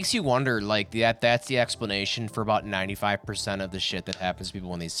 and it makes you wonder. Like that's the explanation for about 95% of the shit that happens to people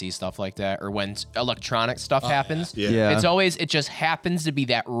when they see stuff like that, or when electronic stuff happens. Yeah. It just happens to be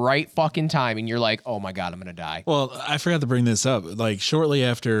that right fucking time, and you're like, oh my god, I'm gonna die. Well, I forgot to bring this up. Like shortly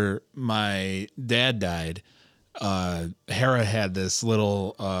after my dad died, Hera had this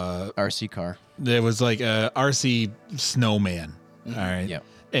little RC car. there was like a RC snowman. All right. Yep.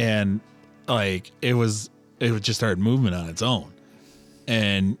 And like it just started moving on its own.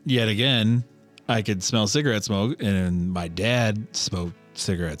 And yet again, I could smell cigarette smoke, and my dad smoked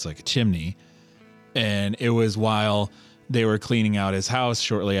cigarettes like a chimney. And it was while they were cleaning out his house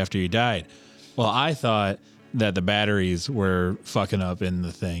shortly after he died. Well, I thought that the batteries were fucking up in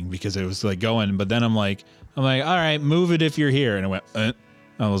the thing because it was like going, but then I'm like, all right, move it if you're here. And it went,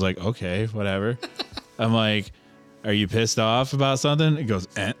 I was like, okay, whatever. I'm like, are you pissed off about something? It goes,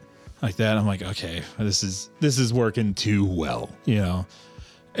 like that. I'm like, okay, this is working too well, you know?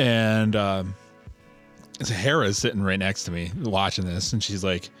 And Hera's sitting right next to me watching this, and she's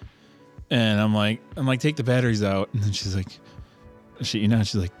like, And I'm like, take the batteries out. And then she's like,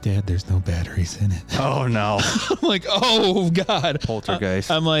 she's like, Dad, there's no batteries in it. Oh no. I'm like, oh God. Poltergeist.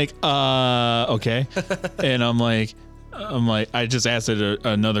 I'm like, okay. And I'm like, I just asked it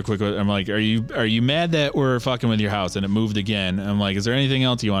another quick one. I'm like, are you mad that we're fucking with your house and it moved again? I'm like, is there anything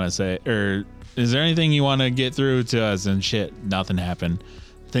else you want to say? Or is there anything you want to get through to us? And shit, nothing happened.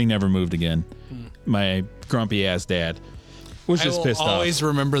 Thing never moved again. My grumpy ass dad was just pissed off. I always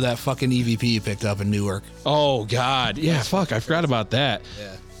remember that fucking EVP you picked up in Newark. Oh God. Yeah, fuck. I forgot about that.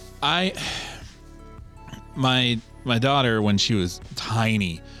 Yeah. My daughter, when she was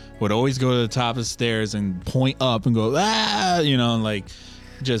tiny, would always go to the top of the stairs and point up and go, like,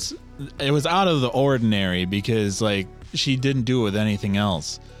 just, it was out of the ordinary because, like, she didn't do it with anything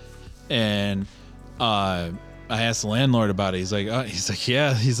else. And I asked the landlord about it. He's like,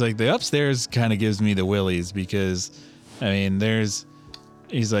 yeah. He's like, the upstairs kind of gives me the willies because, I mean,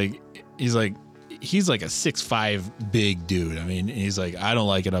 he's like a 6'5" big dude. I mean, he's like, I don't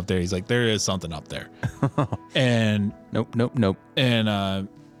like it up there. He's like, there is something up there. And Nope. And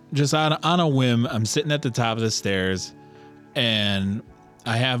just on a whim, I'm sitting at the top of the stairs, and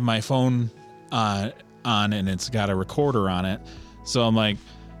I have my phone on, and it's got a recorder on it. So I'm like,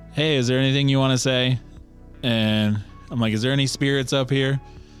 hey, is there anything you want to say? And I'm like, is there any spirits up here?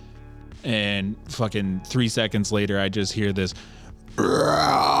 And fucking 3 seconds later, I just hear this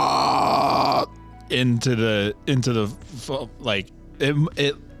into the like,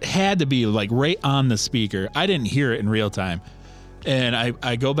 it had to be like right on the speaker. I didn't hear it in real time. And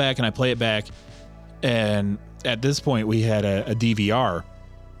I go back and I play it back. And at this point, we had a DVR.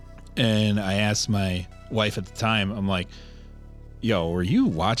 And I asked my wife at the time, I'm like, yo, were you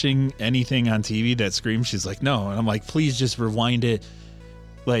watching anything on TV that screams? She's like, no. And I'm like, please just rewind it.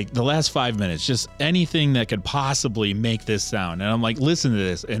 Like the last 5 minutes, just anything that could possibly make this sound. And I'm like, listen to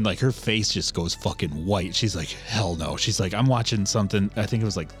this. And like her face just goes fucking white. She's like, hell no. She's like, I'm watching something. I think it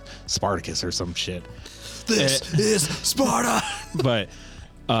was like Spartacus or some shit. This is Sparta. But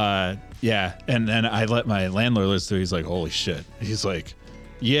yeah. And then I let my landlord listen to it. He's like, holy shit. He's like,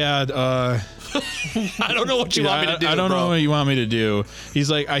 yeah, I don't know what you want me to do. I don't know what you want me to do. He's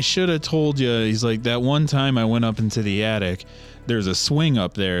like, I should have told you. He's like, that one time I went up into the attic, there's a swing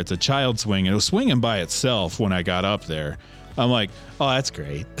up there. It's a child swing. It was swinging by itself when I got up there. I'm like, oh, that's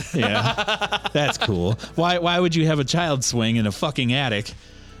great. Yeah, that's cool. Why would you have a child swing in a fucking attic?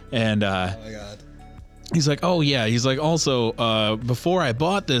 And Oh my God. he's like, oh yeah. He's like, also, before I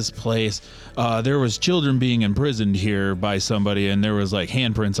bought this place, there was children being imprisoned here by somebody, and there was like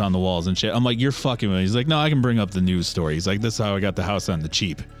handprints on the walls and shit. I'm like, you're fucking with me. He's like, no, I can bring up the news story. He's like, this is how I got the house on the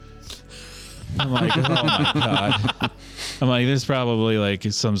cheap. I'm like, oh my God. I'm like, there's probably like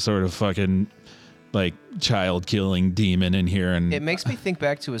some sort of fucking like child killing demon in here. And It makes me think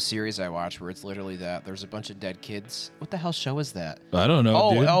back to a series I watched where it's literally that. There's a bunch of dead kids. What the hell show is that? I don't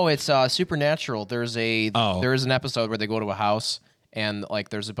know. Dude. It's Supernatural. There's an episode where they go to a house and like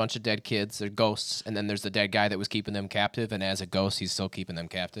there's a bunch of dead kids, they're ghosts, and then there's the dead guy that was keeping them captive, and as a ghost, he's still keeping them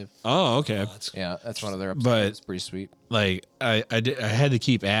captive. Oh, okay. Yeah, that's one of their episodes. But- It's pretty sweet. Like I had to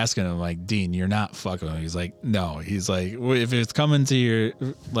keep asking him, like, Dean, you're not fucking with him. He's like, no. He's like, if it's coming to your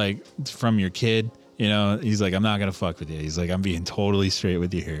like from your kid, you know, he's like, I'm not gonna fuck with you. He's like, I'm being totally straight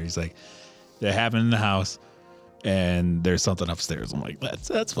with you here. He's like, that happened in the house, and there's something upstairs. I'm like,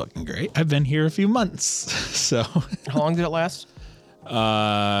 that's fucking great. I've been here a few months. So How long did it last?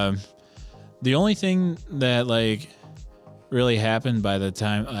 the only thing that like really happened by the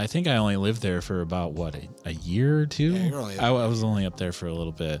time, I think I only lived there for about what, a year or two. Yeah, you're only I was only up there for a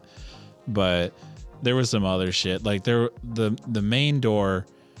little bit, but there was some other shit. Like the main door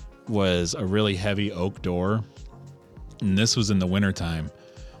was a really heavy oak door, and this was in the wintertime.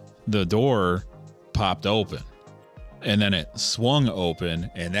 The door popped open, and then it swung open,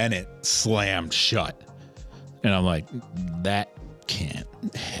 and then it slammed shut. And I'm like, that can't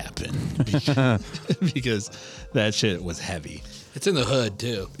happen because that shit was heavy. It's in the hood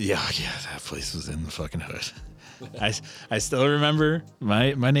too. Yeah, that place was in the fucking hood. I still remember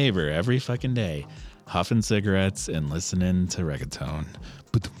my neighbor every fucking day huffing cigarettes and listening to reggaeton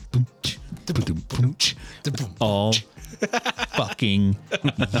all fucking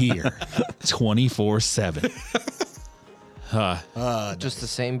year, 24/7. Just the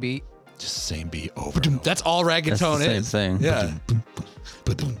same beat. Just the same beat over. And over. That's all That's reggaeton the same is. thing. Yeah.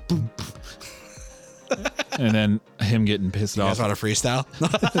 And then him getting pissed You guys off. want to freestyle?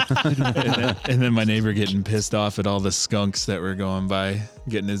 And then my neighbor getting pissed off at all the skunks that were going by,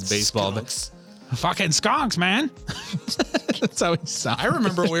 getting his baseball. Skunks. Fucking skunks, man. That's how he sounds. I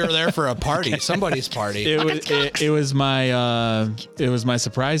remember we were there for a party, somebody's party, It was my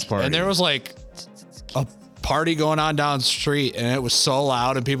surprise party. and there was like a party going on down the street, and it was so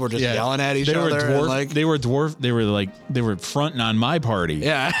loud, and people were just yelling at each other. They were fronting on my party.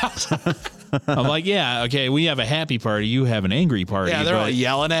 Yeah, I'm like, yeah, okay, we have a happy party, you have an angry party. yeah, they're all but,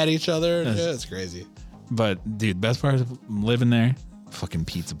 yelling at each other. Yeah, it's crazy. but dude, best part of living there, fucking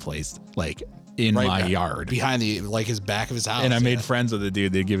pizza place, like in Right my back- yard. behind his back of his house, And I made yeah. friends with the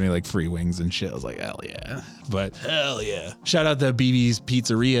dude. They'd give me like free wings and shit. I was like, hell yeah. But Hell yeah. shout out to BB's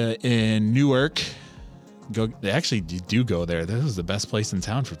Pizzeria in Newark. They actually do go there. This is the best place in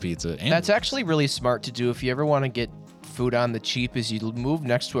town for pizza. And That's actually really smart to do if you ever want to get food on the cheap. Is you move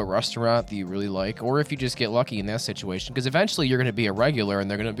next to a restaurant that you really like, or if you just get lucky in that situation, because eventually you're going to be a regular, and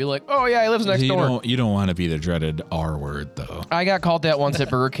they're going to be like, "Oh yeah, he lives next door." You don't want to be the dreaded R word though. I got called that once at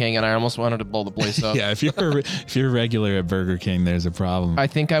Burger King, and I almost wanted to blow the place up. Yeah, if you're a regular at Burger King, there's a problem. I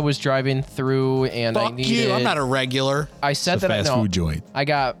think I was driving through, and I Fuck needed. you! I'm not a regular. I said It's a that fast I know. food joint. I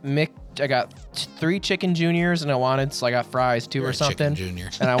got 3 chicken juniors, and I got fries too, You're or a chicken something. junior.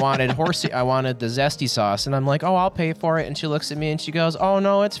 And I wanted I wanted the zesty sauce, and I'm like, "Oh, I'll pay for it." And she looks at me and she goes, "Oh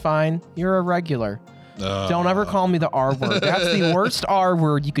no, it's fine. You're a regular. Don't ever call me the R word. That's the worst R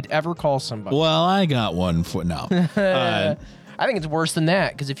word you could ever call somebody." Well, I got one foot now. I think it's worse than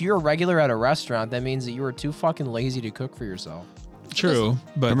that, because if you're a regular at a restaurant, that means that you are too fucking lazy to cook for yourself. True,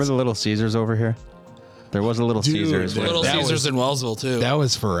 but Remember the Little Caesars over here? There was a Little Dude, Caesars. there- Little that Caesars was- in Wellsville too. that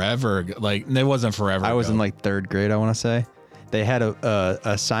was forever. Like it wasn't forever. I was ago. in like 3rd grade, I want to say. They had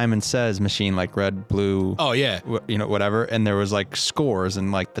a Simon Says machine, like red, blue, Oh yeah. whatever. And there was like scores,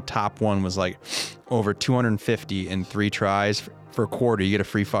 and like the top one was like over 250 in 3 tries for a quarter. You get a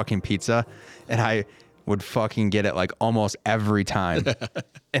free fucking pizza, and I would fucking get it like almost every time.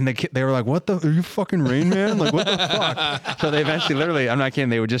 And they were like, "What the? Are you fucking Rain Man? Like what the fuck?" So they eventually, literally, I'm not kidding.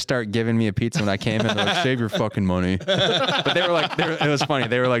 They would just start giving me a pizza when I came in. They're like, "Save your fucking money." But they were like, it was funny.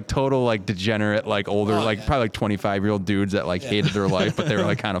 They were like total like degenerate, like older, like probably like 25-year-old dudes that like hated their life, but they were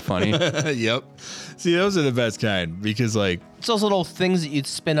like kind of funny. Yep. See, those are the best kind because like It's those little things that you'd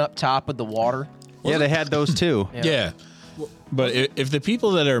spin up top with the water. Yeah, they had those too. yeah. But if the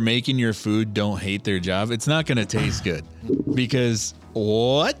people that are making your food don't hate their job, it's not going to taste good because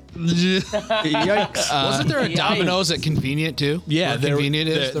what? Yikes. Wasn't there a Domino's at Convenient too? Yeah, Where there- Convenient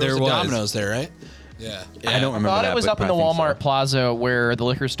is. there There was a was. Domino's there, right? Yeah. I don't I remember thought that. it was but up in the I think so. Walmart Plaza where the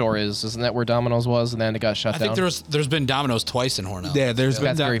liquor store is. Isn't that where Domino's was? And then it got shut I down. think there's been Domino's twice in Hornell. Yeah, there's been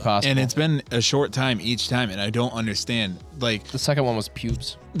That's very possible. and it's been a short time each time, and I don't understand. Like The second one was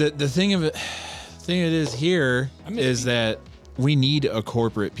pubes. the thing of it is here is that we need a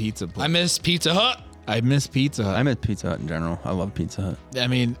corporate pizza place. I miss Pizza Hut. I miss Pizza Hut. I'm at Pizza Hut in general. I love Pizza Hut. I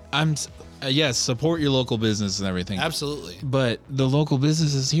mean, yes, support your local business and everything. Absolutely. But the local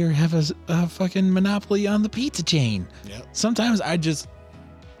businesses here have a fucking monopoly on the pizza chain. Yep. Sometimes I just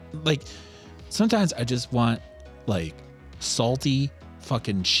want like salty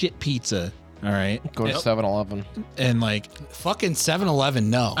fucking shit pizza. All right. Go to 7-Eleven. And like Fucking 7-Eleven,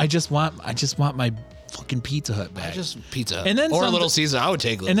 no. I just want my fucking Pizza Hut back. Just Pizza Hut. And then or some- Little Caesar. I would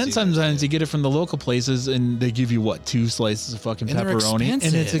take Little And then Caesar. sometimes you get it from the local places and they give you 2 slices of fucking And they're pepperoni. And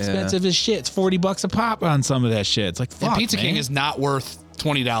it's expensive. expensive as shit. It's $40 a pop on some of that shit. It's like, fuck, And Pizza man. King is not worth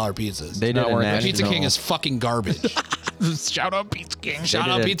 $20 pizzas. They did not a worth it. national. Pizza King is fucking garbage. Shout out Pizza King. Shout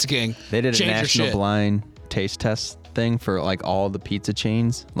did out a- Pizza King. They did a Change your national shit. blind taste test thing for like all the pizza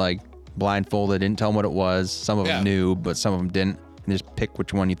chains, like blindfolded. Didn't tell them what it was. Some of them Yeah. knew, but some of them didn't. And just pick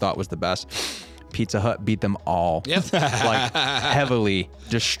which one you thought was the best. Pizza Hut beat them all. Yep. Like heavily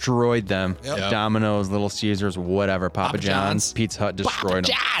destroyed them. Yep. Domino's, Little Caesars, whatever. Papa John's. Pizza Hut destroyed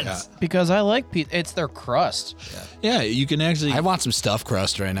them. John's. Because I like pizza. It's their crust. Yeah, you can actually. I want some stuffed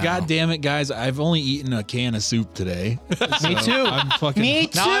crust right now. God damn it, guys! I've only eaten a can of soup today. Me too. I'm fucking. Me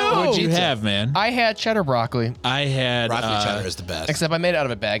too. What'd you have, man? I had cheddar broccoli, I had. Broccoli cheddar is the best. except I made it out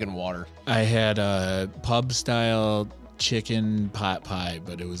of a bag in water. I had a pub style chicken pot pie,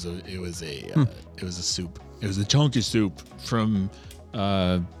 but it was a soup. It was a chunky soup from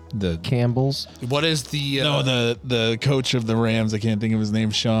the Campbell's. What is the the coach of the Rams. I can't think of his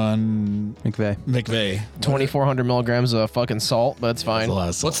name. Sean McVay. McVay. 2,400 milligrams of fucking salt, but it's That's fine. a lot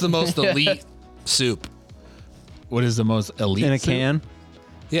of salt. what's the most elite soup? What is the most elite In a soup? can.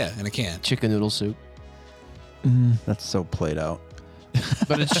 Yeah, in a can. Chicken noodle soup. That's so played out.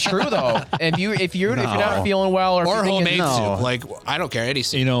 But it's true though. If you're not No. feeling well or, if Or you're thinking- homemade No. soup. Like I don't care any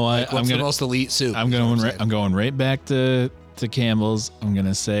soup. You know what? Like, what's the most elite soup? I'm going right back to Campbell's. I'm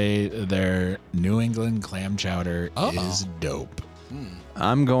gonna say their New England clam chowder Uh-oh. is dope.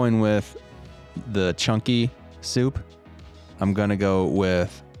 I'm going with the chunky soup. I'm gonna go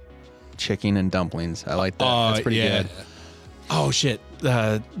with chicken and dumplings. I like that. That's pretty good. Oh shit!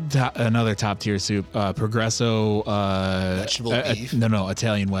 Another top tier soup, Progresso. Vegetable beef? No,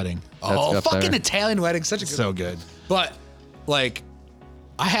 Italian wedding. Oh, up fucking there. Italian wedding, such a good. So good. But like,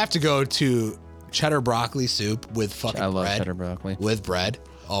 I have to go to cheddar broccoli soup with fucking I love bread. cheddar broccoli. With bread.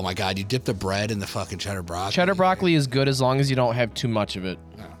 Oh my god, you dip the bread in the fucking cheddar broccoli. Cheddar broccoli is good as long as you don't have too much of it.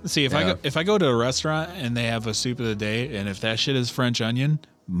 See, if I go to a restaurant and they have a soup of the day, and if that shit is French onion,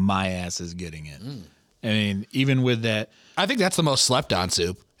 my ass is getting it. I mean, even with that, I think that's the most slept on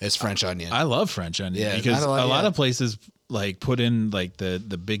soup is French onion. I love French onion Yeah, because not a lot, a lot yeah. of places like put in like the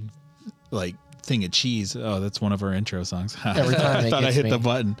big like thing of cheese. Oh, that's one of our intro songs. Every time I it thought I gets hit me. the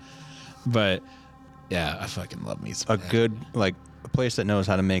button, but yeah, I fucking love me some. A good like a place that knows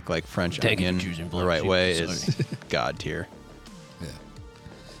how to make like French Taking onion and choosing the right blood way sheep, is god tier.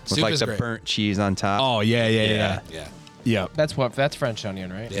 With Soup like is the great. burnt cheese on top. Oh yeah. Yeah. Yep. That's French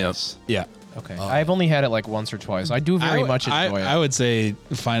onion, right? Yes. Yeah. Okay. I've only had it like once or twice. I do very much enjoy it. I would say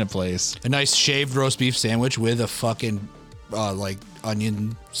find a place. A nice shaved roast beef sandwich with a fucking like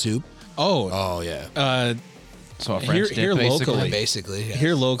onion soup. Oh yeah. so a French here dip, basically. locally. Basically, yes.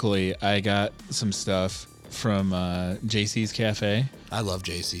 Here locally, I got some stuff from JC's Cafe. I love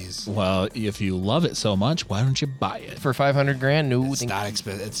JC's. Well, if you love it so much, why don't you buy it? For 500 grand, no, It's not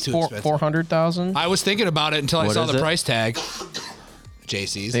expensive. It's too four, expensive. 400,000. I was thinking about it until I What saw is the it? price tag.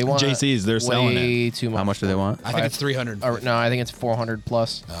 JC's. They want JC's, they're selling way too much. How much do they want? I think it's 300. Or, no, I think it's 400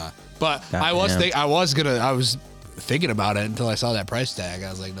 plus. But God I was damn. I was thinking about it until I saw that price tag. I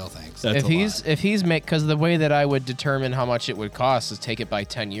was like, no thanks. That's if he's make because the way that I would determine how much it would cost is take it by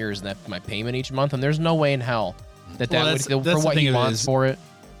 10 years and that's my payment each month, and there's no way in hell that Well, would that's for the what thing he of it wants is- for it.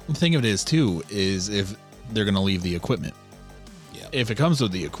 The thing of it is too is if they're gonna leave the equipment. Yeah. If it comes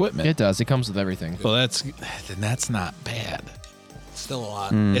with the equipment, It does. It comes with everything. well, that's not bad. Still a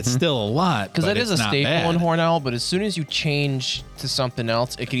lot. It's still a lot Because but it is a it's not staple bad. in Hornell, but as soon as you change to something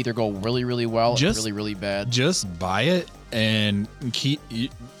else, it could either go really, really well Just- or really, really bad. Just buy it and keep.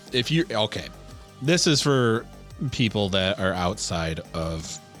 If you okay, this is for people that are outside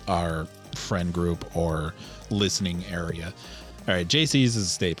of our friend group or listening area. All right, JC's is a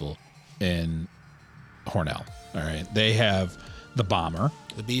staple in Hornell. All right, they have the bomber,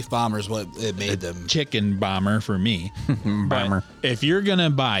 The beef bomber is what it made them. chicken bomber for me. Bomber. But if you're gonna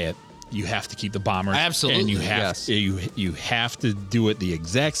buy it, you have to keep the bomber. Absolutely, and you have yes. you have to do it the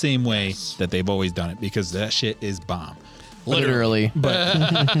exact same way that they've always done it because that shit is bomb. Literally.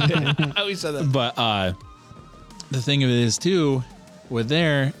 I always said that. But the thing of it is too, with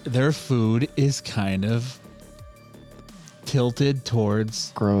their food is kind of tilted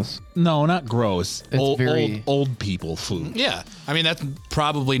towards Gross. no, not gross. It's very- old people food. Yeah. I mean, that's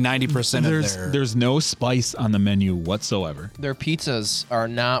probably 90% of their. There's no spice on the menu whatsoever. Their pizzas are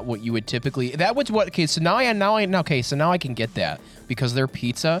not what you would typically. That was what. Okay, so now I can get that because their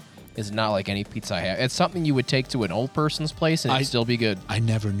pizza is not like any pizza I have. It's something you would take to an old person's place and it'd still be good. I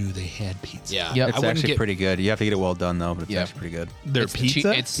never knew they had pizza. Yeah. Yep. I It's wouldn't actually get. pretty good. You have to get it well done though, but it's Yeah. actually pretty good. Their It's pizza?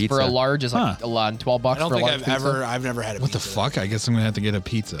 cheap. It's for a Pizza. large is like Huh. a lot, $12 I don't for a think large I've pizza. I've never had a What the pizza. fuck? I guess I'm gonna have to get a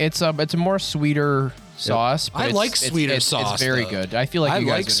pizza. It's a more sweeter sauce. But I it's- like it's- sweeter it's- sauce, It's very though. good. I feel like I you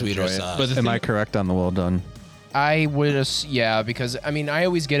guys like would sweeter enjoy it. sauce. But the Am thing- I correct on the well done? I would, yeah, because I mean, I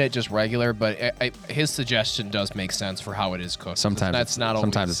always get it just regular, but his suggestion does make sense for how it is cooked. Sometimes that's not always.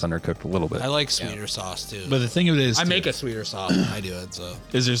 sometimes it's undercooked a little bit. I like sweeter sauce too. But the thing of it is, I too, make a sweeter sauce when I do it. So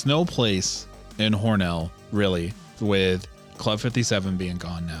is there's no place in Hornell really with Club 57 being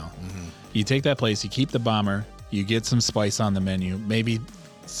gone now. You take that place, you keep the bomber, you get some spice on the menu, maybe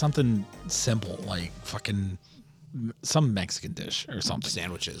something simple like fucking some Mexican dish or something.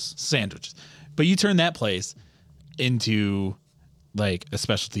 Sandwiches. But you turn that place into like a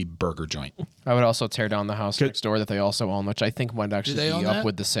specialty burger joint. I would also tear down the house Good. next door that they also own, which I think might actually they be own up that?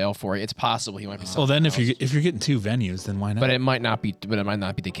 with the sale for it. It's possible he might be. Well, then selling if you're getting two venues, then why not? but it might not be. But it might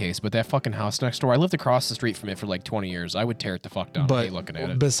not be the case. But that fucking house next door, I lived across the street from it for like 20 years. I would tear it the fuck down. But looking at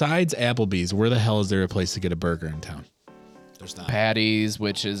it, besides Applebee's, where the hell is there a place to get a burger in town? there's not. Patties,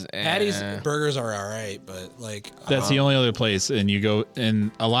 which is Patty's burgers are all right, but like That's the only other place, and you go, and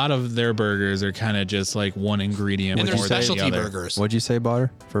a lot of their burgers are kind of just like one ingredient and they're more than the specialty other. burgers. What'd you say,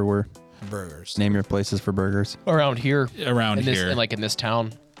 Botter? For where? Burgers. Name your places for burgers. around here. Around in this, here. like in this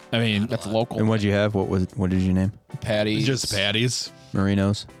town, I mean, that's local. And what'd you have? What did you name? Patties, just patties.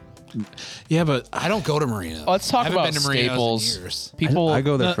 Marinos. Yeah, but I don't go to Marino. Let's talk Haven't about been to Marino's in staples. years. People, I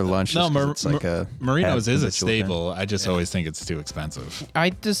go there for lunch. No, just 'cause it's like a Marino's is a habitual thing. staple. I just always think it's too expensive.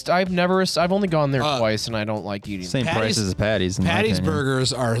 I've only gone there twice, and I don't like eating. Same Patty's- prices as Patty's. in my Patty's opinion.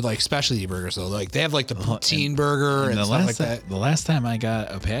 burgers are like specialty burgers though. Like they have like the poutine burger and the stuff like last that. the last time I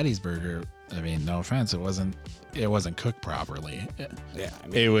got a Patty's burger, I mean, no offense, it wasn't cooked properly. Yeah, I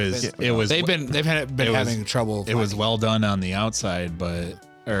mean, It was they've been it was- having trouble. it was finding- well done on the outside,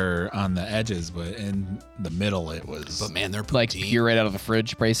 or on the edges, but in the middle it was. But man, they're poutine. like pure right out of the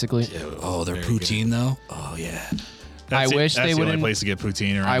fridge, basically. Oh, they're very poutine though. Oh yeah. I wish that's they the would only im- place to get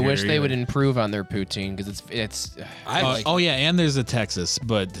poutine around I here wish they either. would improve on their poutine because it's. I like. Oh yeah, and there's a Texas,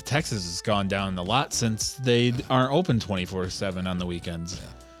 but the Texas has gone down a lot since they aren't open 24/7 on the weekends.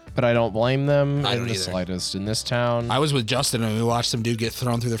 But I don't blame them I in don't the either. slightest. In this town, I was with Justin and we watched some dude get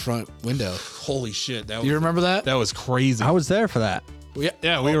thrown through the front window. Holy shit, that You remember that? that was crazy. I was there for that.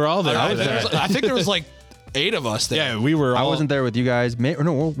 Yeah, we were all there. I, for that. I think there was like 8 of us there. Yeah, we were. I all, wasn't there with you guys. No,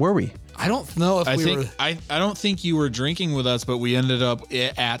 where were we? I don't know if I we think were I don't think you were drinking with us, but we ended up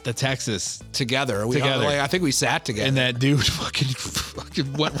at the Texas, together. Together. I think we sat together. and that dude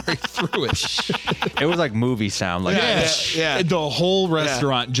fucking went right through it. It was like movie sound. Like yeah. The whole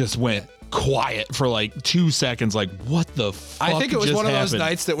restaurant just went quiet for like 2 seconds. Like, what the fuck? I think it was just one of those happened?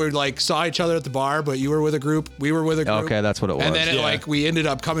 nights that we like saw each other at the bar, but you were with a group, we were with a group. Okay, that's what it was. And then Yeah. we ended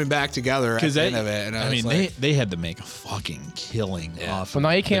up coming back together at the end of it. And I, was mean, like, they had to make a fucking killing off. well, now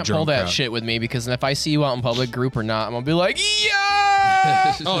you the can't pull drunk that crowd. shit with me because if I see you out in public, group or not, I'm gonna be like,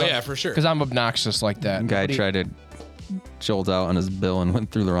 yeah, oh yeah, for sure. because I'm obnoxious like that. guy Nobody- tried to jolt out on his bill and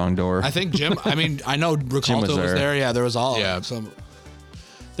went through the wrong door. I think Jim. I mean, I know Ricalto was there. there. Yeah, there was all. Yeah. Some.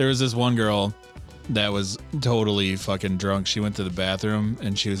 There was this one girl that was totally fucking drunk. She went to the bathroom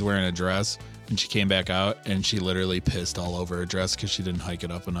and she was wearing a dress, and she came back out and she literally pissed all over her dress because she didn't hike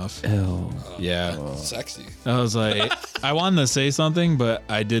it up enough. Ew. Yeah. Sexy. I was like, I wanted to say something, but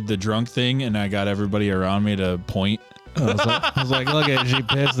I did the drunk thing and I got everybody around me to point. I was like, look at it, she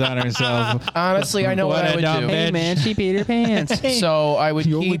pissed on herself. Honestly, I know what I would dumb do. bitch. she peed her pants. So I would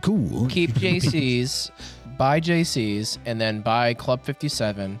You're only keep, cool. keep JC's, buy JC's, and then buy Club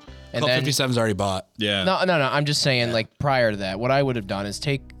 57. And Club then 57's already bought. Yeah. no. I'm just saying, like prior to that, what I would have done is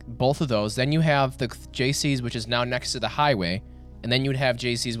take both of those. Then you have the JC's, which is now next to the highway, and then you would have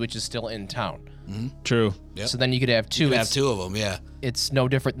JC's, which is still in town. True. Yep. So then you could have two. You could have It's, 2 of them. Yeah. it's no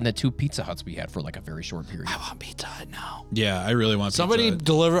different than the 2 Pizza Huts we had for like a very short period. I want Pizza Hut now. Yeah, I really want Somebody Pizza Hut.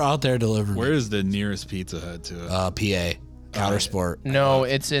 deliver out there. Deliver. Where is the nearest Pizza Hut to it? PA. Counter Sport. No,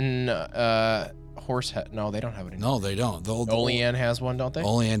 it's in Horsehead. No, they don't have it in. No, they don't. The Olean has one, don't they?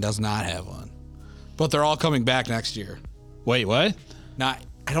 Olean does not have one. But they're all coming back next year. Wait, what? Not.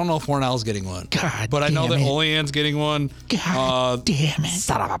 I don't know if Hornell's getting one. God But I know that damn it. Olean's getting one. God damn it.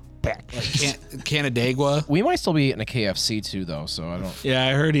 Son of a Canandaigua. We might still be eating a KFC too, though. So I don't. Yeah,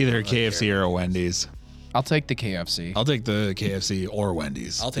 I heard either KFC or a Wendy's. I'll take the KFC. I'll take the KFC or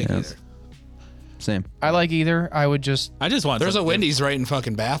Wendy's. I'll take either. Same. I like either. I would just. I just want There's a something- Wendy's right in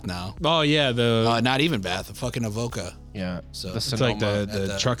fucking Bath now. Oh yeah, the Not even Bath, a fucking Avoca. Yeah. So the it's it's like Sonoma, the at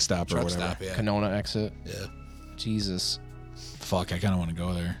the truck stop or Truck whatever. stop, yeah. Canona exit. Yeah. Jesus. Fuck, I kind of want to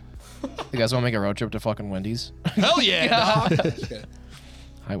go there. You guys want to make a road trip to fucking Wendy's? Hell yeah, dog.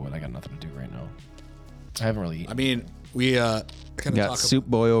 I would. I got nothing to do right now. I haven't really I eaten. mean, we kind of Got Soup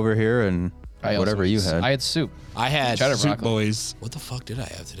Boy over here and I also whatever you ate- had. I had soup. I had Cheddar Soup broccoli. boys. What the fuck did I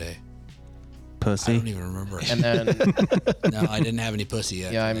have today? I Pussy. don't even remember. And then, No, I didn't have any pussy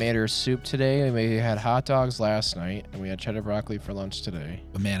yet. yeah, I made her soup today. We had hot dogs last night, and we had cheddar broccoli for lunch today.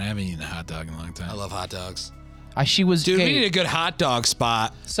 But man, I haven't eaten a hot dog in a long time. I love hot dogs. She was Dude, okay, we need a good hot dog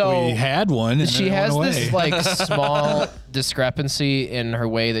spot. so we had one. And she then it has went this away. like small discrepancy in her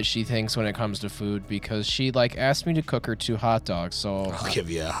way that she thinks when it comes to food because she like asked me to cook her 2 hot dogs. So I'll give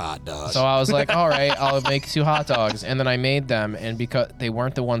you a hot dog. so I was like, all right, I'll make 2 hot dogs, and then I made them, and because they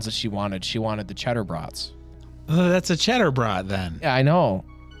weren't the ones that she wanted the cheddar brats. That's a cheddar brat then. Yeah, I know,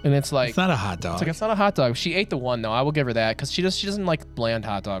 and it's like It's not a hot dog. it's like it's not a hot dog. She ate the one though. I will give her that because she doesn't like bland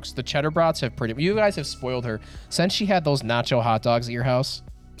hot dogs. The cheddar brats have pretty. You guys have spoiled her since she had those nacho hot dogs at your house.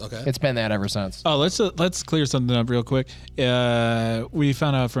 okay. It's been that ever since. Oh, let's clear something up real quick. We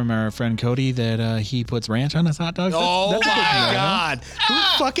found out from our friend Cody that he puts ranch on his hot dogs. Oh That's my a good deal, huh? god!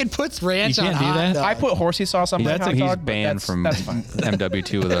 Who fucking puts ranch You on can't do hot that? dogs? I put horsey sauce on my hot He's dog. but banned that's- from That's fine.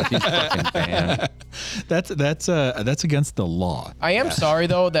 MW2 with us. He's fucking banned. That's against the law. I am sorry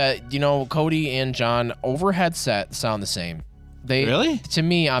though that Cody and John over headset sound the same. They Really? to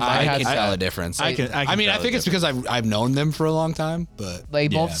me on my I can headset. tell the difference. I can I mean, I tell think the it's because I've known them for a long time, but They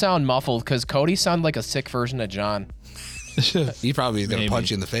both Yeah. sound muffled because Cody sounded like a sick version of John. He probably is gonna Maybe.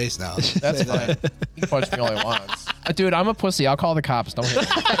 punch you in the face now. That's fine. He can punch me all he wants. Dude, I'm a pussy. I'll call the cops. Don't hit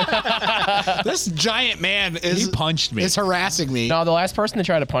me. This giant man is He punched me. is harassing me. No, the last person to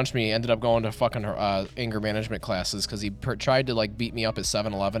try to punch me ended up going to fucking anger management classes because he tried to like beat me up at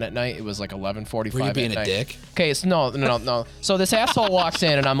 7-Eleven at night. It was like 11:45 Were you being at a night. dick? Okay, so no. So this asshole walks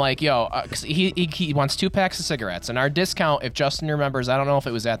in and I'm like, yo, 'cause he wants 2 packs of cigarettes. And our discount, if Justin remembers, I don't know if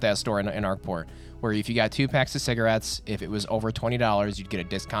it was at that store in Arkport, where if you got 2 packs of cigarettes, if it was over $20, you'd get a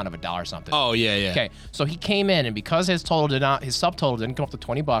discount of $1 something. Oh yeah. Okay, so he came in, and because his subtotal didn't come up to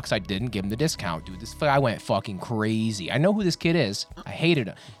 $20, I didn't give him the discount. Dude, this guy went fucking crazy. I know who this kid is. I hated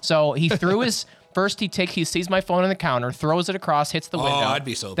him. So he threw his first. He sees my phone on the counter, throws it across, hits the window. I'd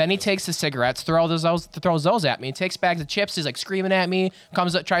be so Then he takes the cigarettes, throws those at me. He takes bags of chips. He's like screaming at me.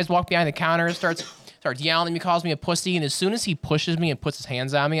 Comes up, tries to walk behind the counter, starts yelling at me, calls me a pussy. And as soon as he pushes me and puts his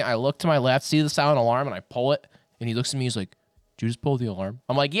hands on me, I look to my left, see the silent alarm, and I pull it. And he looks at me. He's like, "Did you just pull the alarm?"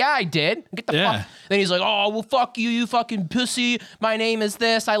 I'm like, "Yeah, I did. Get the Yeah. fuck." Then he's like, "Oh, well, fuck you, you fucking pussy. My name is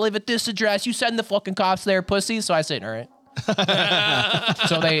this. I live at this address. You send the fucking cops there, pussy." So I said, "All right."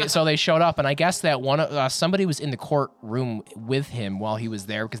 so they showed up, and I guess that somebody was in the courtroom with him while he was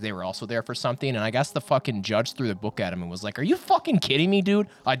there because they were also there for something. And I guess the fucking judge threw the book at him and was like, "Are you fucking kidding me, dude?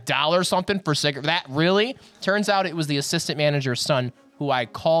 $1 something for cigarette? That really?" Turns out it was the assistant manager's son who I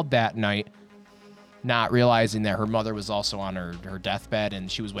called that night, not realizing that her mother was also on her deathbed and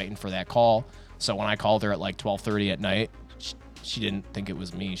she was waiting for that call. So when I called her at like 12:30 at night, she didn't think it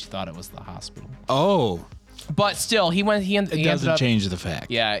was me. She thought it was the hospital. Oh, But still, he it ended doesn't up, change the fact.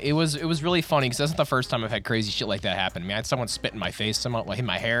 Yeah, it was really funny because that's not the first time I've had crazy shit like that happen. I mean, I had someone spit in my face, someone like in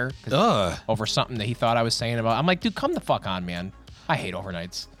my hair over something that he thought I was saying about. I'm like, dude, come the fuck on, man. I hate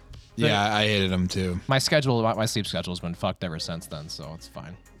overnights. Yeah, I hated them too. My sleep schedule has been fucked ever since then, so it's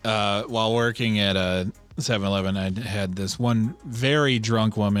fine. While working at a 7-Eleven, I had this one very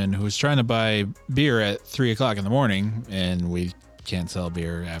drunk woman who was trying to buy beer at 3:00 in the morning, and we can't sell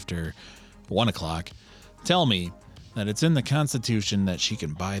beer after 1:00. Tell me that it's in the Constitution that she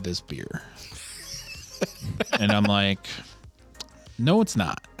can buy this beer. And I'm like, no, it's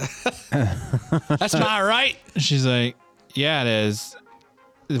not. That's not right. She's like, yeah, it is.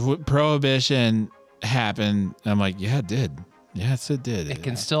 Prohibition happened. I'm like, yeah, it did. Yes, it did. It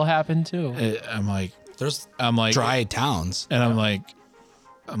can still happen too. I'm like, There's dry dry towns. and I'm like,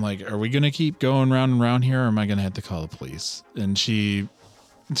 are we gonna keep going round and round here, or am I gonna have to call the police? And she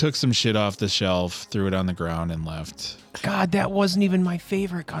took some shit off the shelf, threw it on the ground, and left. God, that wasn't even my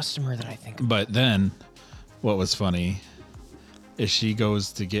favorite customer that I think of. But then, what was funny is she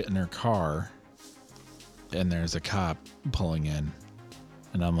goes to get in her car, and there's a cop pulling in,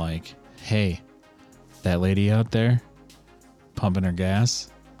 and I'm like, hey, that lady out there pumping her gas,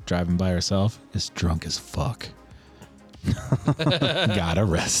 driving by herself, is drunk as fuck. Got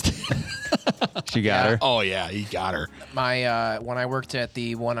arrested. She got her. Oh yeah, he got her. My when I worked at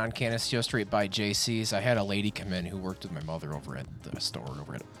the one on Canisteo Street by JC's, I had a lady come in who worked with my mother over at the store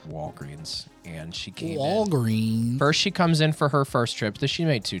over at Walgreens, and she came in. Walgreens. First, she comes in for her first trip. She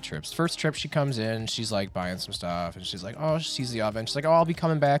made 2 trips. First trip, she comes in. She's like buying some stuff, and she's like, "Oh, she sees the oven." She's like, "Oh, I'll be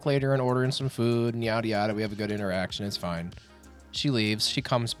coming back later and ordering some food and yada yada." We have a good interaction. It's fine. She leaves. She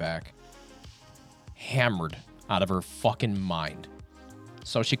comes back, hammered out of her fucking mind.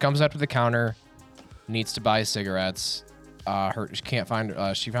 So she comes up to the counter, needs to buy cigarettes. She can't find.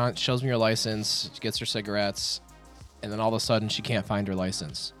 Shows me her license. She gets her cigarettes, and then all of a sudden she can't find her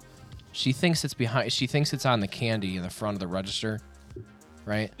license. She thinks it's behind. She thinks it's on the candy in the front of the register,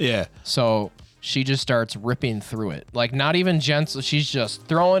 right? Yeah. So she just starts ripping through it, like not even gentle. She's just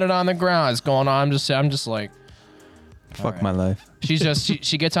throwing it on the ground. It's going on. I'm just like, Fuck right. my life. she's just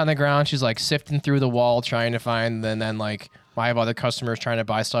she gets on the ground. She's like sifting through the wall trying to find. And then like I have other customers trying to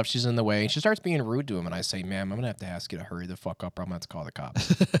buy stuff. She's in the way. She starts being rude to him, and I say, "Ma'am, I'm gonna have to ask you to hurry the fuck up, or I'm gonna have to call the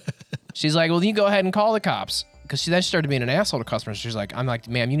cops." She's like, "Well, you go ahead and call the cops." Because then she started being an asshole to customers. She's like, "I'm like,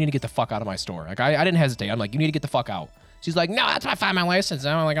 ma'am, you need to get the fuck out of my store." Like I didn't hesitate. I'm like, "You need to get the fuck out." She's like, "No, that's why I find my license."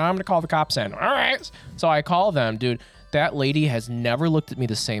 And I'm like, "I'm gonna call the cops in." All right. So I call them, dude. That lady has never looked at me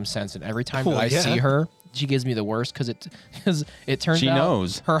the same since, and every time that I see her, she gives me the worst because it turns She out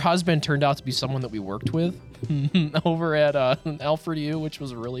knows. her husband turned out to be someone that we worked with over at Alfred U, which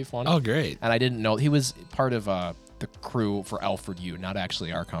was really fun. Oh, great. And I didn't know he was part of the crew for Alfred U, not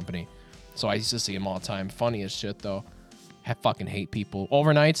actually our company. So I used to see him all the time. Funny as shit though. I fucking hate people.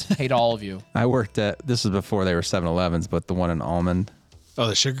 Overnights, hate all of you. I worked at, this is before they were 7-Elevens, but the one in Almond. Oh,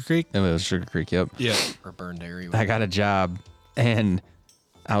 the Sugar Creek? It was Sugar Creek, yep. Yeah. Or Burn Dairy. I got a job, and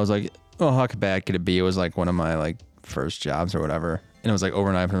I was like, oh, how bad could it be? It was like one of my like first jobs or whatever. And it was like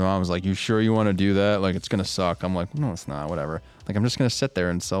overnight. My mom was like, "You sure you want to do that? Like, it's gonna suck." I'm like, "No, it's not. Whatever. Like, I'm just gonna sit there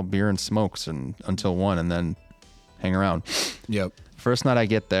and sell beer and smokes and until 1, and then hang around." Yep. First night I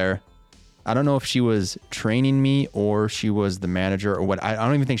get there, I don't know if she was training me or she was the manager or what. I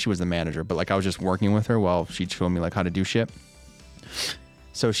don't even think she was the manager, but like I was just working with her while she showed me like how to do shit.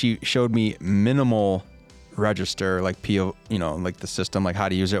 So she showed me minimal register, like PO, you know, like the system, like how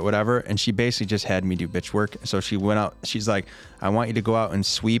to use it, whatever. And she basically just had me do bitch work. So she went out, she's like, "I want you to go out and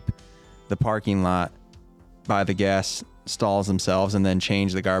sweep the parking lot by the gas stalls themselves and then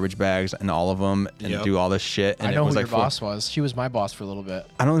change the garbage bags and all of them and do all this shit." And I know it was who like your boss was. She was my boss for a little bit.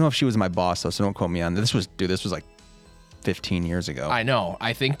 I don't know if she was my boss though, so don't quote me on this. This was like 15 years ago. I know.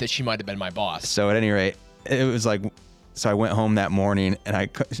 I think that she might have been my boss. So at any rate, it was like, so I went home that morning and I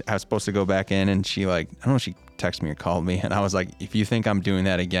was supposed to go back in and she like, I don't know if she texted me or called me. And I was like, "If you think I'm doing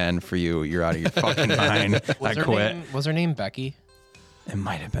that again for you, you're out of your fucking mind." I quit. Was her name Becky? It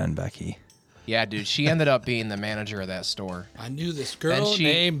might have been Becky. Yeah, dude. She ended up being the manager of that store. I knew this girl she-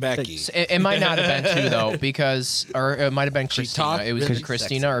 named Becky. It might not have been too though, or it might have been Christina. talked It was really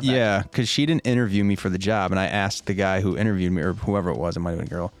Christina or Becky. Yeah, because she didn't interview me for the job. And I asked the guy who interviewed me or whoever it was, it might have been a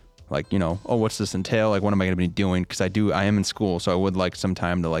girl, like, you know, "Oh, what's this entail? Like, what am I going to be doing?" Because I am in school. So I would like some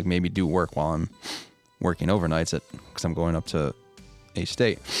time to like maybe do work while I'm working overnights because I'm going up to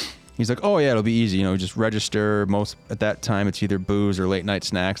A-State. He's like, "Oh yeah, it'll be easy. You know, just register. Most at that time, it's either booze or late night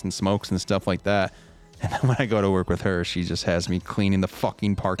snacks and smokes and stuff like that." And then when I go to work with her, she just has me cleaning the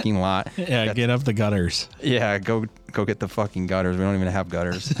fucking parking lot. Yeah, get up the gutters. Yeah, go get the fucking gutters. We don't even have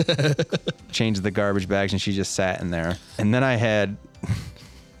gutters. Change the garbage bags, and she just sat in there. And then I had.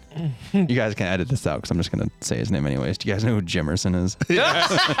 You guys can edit this out because I'm just gonna say his name anyways. Do you guys know who Jimerson is?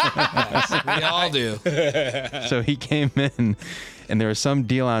 We all do. So he came in, and there was some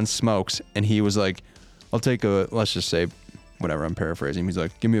deal on smokes, and he was like, "I'll take let's just say, whatever." I'm paraphrasing. He's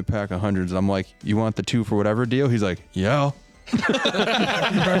like, "Give me a pack of hundreds." And I'm like, "You want the 2 for whatever deal?" He's like, "Yeah."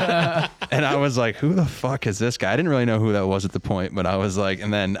 And I was like, "Who the fuck is this guy?" I didn't really know who that was at the point, but I was like,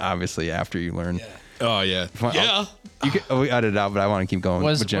 and then obviously after you learn, Oh yeah. Yeah. we edit it out, but I want to keep going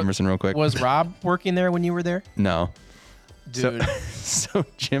with Jimerson real quick. Was Rob working there when you were there? No. Dude. So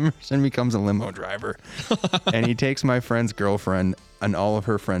Jimerson becomes a limo driver, and he takes my friend's girlfriend and all of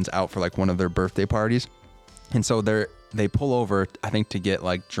her friends out for like one of their birthday parties. And so they pull over, I think, to get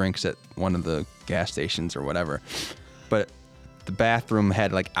like drinks at one of the gas stations or whatever. But the bathroom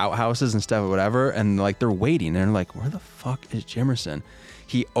had like outhouses and stuff or whatever, and like they're waiting, and they're like, "Where the fuck is Jimerson?"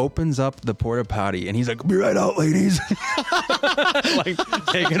 He opens up the porta potty and he's like, "Be right out, ladies." Like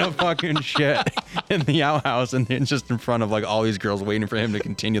taking a fucking shit in the outhouse, and then just in front of like all these girls waiting for him to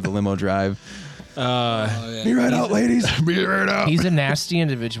continue the limo drive. Be right out, ladies. Be right out. He's a nasty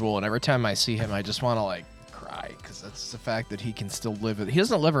individual, and every time I see him, I just want to like cry because that's the fact that he can still live. He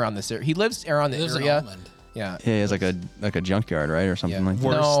doesn't live around this area. He lives around the There's an area. almond. Yeah. Yeah, he has like a junkyard, right, or something Yeah. like that.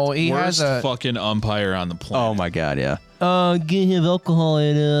 No, he worst has a. fucking umpire on the planet. Oh my god, yeah. Get him alcohol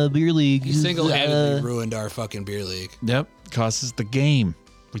in beer league. He single-handedly ruined our fucking beer league. Yep. Costs us the game.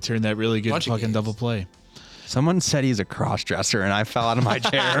 We turned that really good Bunch of fucking games. double play. Someone said he's a cross-dresser, and I fell out of my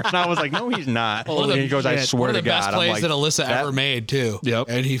chair, and I was like, "No, he's not." One of the- And he goes, "I One swear of the to God." best I'm plays like, that Alyssa ever made, too. Yep.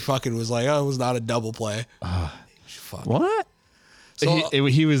 And he fucking was like, "Oh, it was not a double play." Fuck. What? So,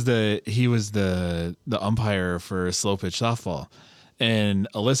 he was the umpire for slow pitch softball, and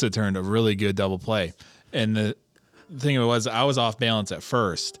Alyssa turned a really good double play. And the thing was, I was off balance at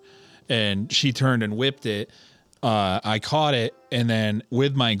first, and she turned and whipped it. I caught it, and then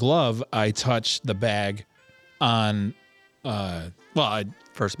with my glove, I touched the bag on,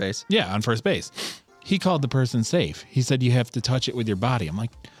 First base. on first base. He called the person safe. He said you have to touch it with your body. I'm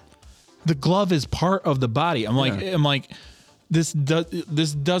like, the glove is part of the body. I'm like, this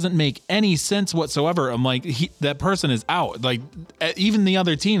doesn't make any sense whatsoever. I'm like, that person is out. Like, even the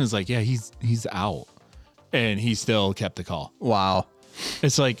other team is like, yeah, he's out, and he still kept the call. Wow.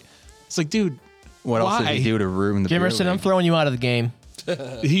 It's like, dude, What else did why? he do to ruin the beer Jimerson, I'm league? throwing you out of the game.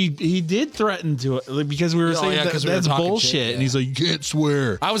 He did threaten to like, because we were saying yeah, that, 'cause we were that's talking bullshit, shit, yeah. and he's like, you can't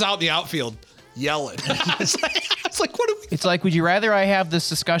swear. I was out in the outfield yelling. I was like, what are we? It's like, would you rather I have this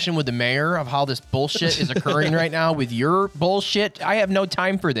discussion with the mayor of how this bullshit is occurring right now with your bullshit? I have no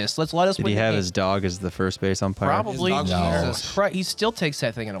time for this. Let us Did win he the have game. his dog as the first base umpire? Probably. His dog's Jesus Christ. He still takes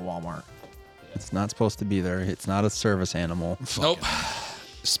that thing in a Walmart. It's not supposed to be there. It's not a service animal. Nope.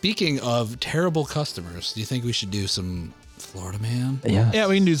 Speaking of terrible customers, do you think we should do some Florida Man? Yeah. Yeah,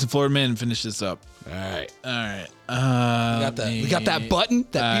 we can do some Florida Man and finish this up. All right. All right. We got that button,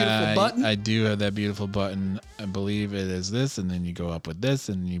 that beautiful button. I do have that beautiful button. I believe it is this, and then you go up with this,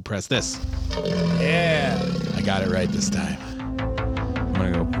 and you press this. Yeah. I got it right this time.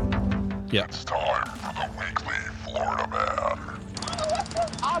 I'm gonna go. Yeah. It's time for the weekly Florida Man.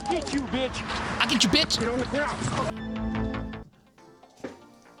 I'll get you, bitch.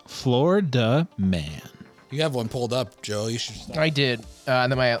 Florida man. You have one pulled up, Joe. You should stop. I did,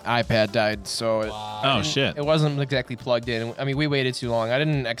 and then my iPad died, so Oh shit. it wasn't exactly plugged in. I mean, we waited too long. I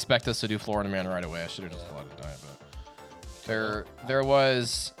didn't expect us to do Florida Man right away. I should have just let it die. But there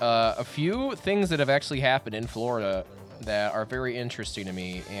was a few things that have actually happened in Florida that are very interesting to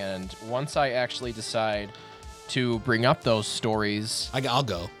me, and once I actually decide to bring up those stories, I'll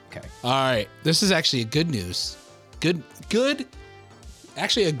go. okay. All right. This is actually a good news. Good.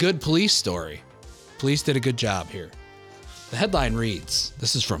 Actually, a good police story. Police did a good job here. The headline reads,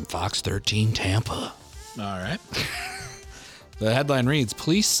 this is from Fox 13 Tampa. All right. The headline reads,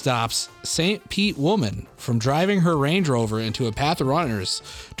 police stops St. Pete woman from driving her Range Rover into a path of runners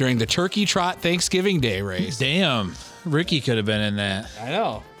during the Turkey Trot Thanksgiving Day race. Damn. Ricky could have been in that. I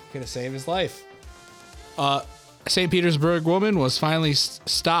know. Could have saved his life. St. Petersburg woman was finally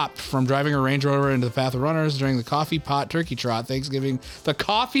stopped from driving her Range Rover into the path of runners during the Coffee Pot Turkey Trot Thanksgiving. The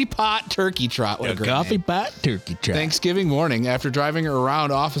Coffee Pot Turkey Trot. What a great name. pot turkey trot. Thanksgiving morning after driving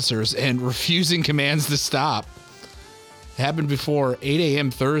around officers and refusing commands to stop. It happened before 8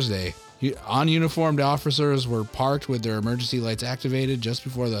 a.m. Thursday. Ununiformed officers were parked with their emergency lights activated just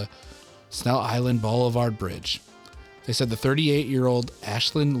before the Snell Island Boulevard Bridge. They said the 38-year-old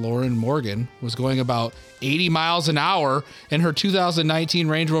Ashlyn Lauren Morgan was going about 80 miles an hour in her 2019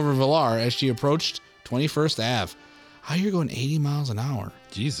 Range Rover Velar as she approached 21st Ave. How you're going 80 miles an hour?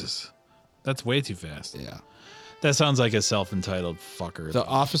 Jesus. That's way too fast. Yeah. That sounds like a self-entitled fucker. The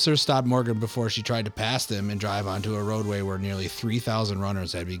officer stopped Morgan before she tried to pass them and drive onto a roadway where nearly 3,000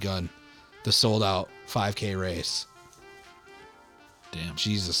 runners had begun the sold-out 5K race. Damn.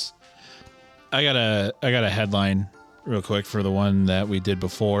 Jesus. I got a headline real quick for the one that we did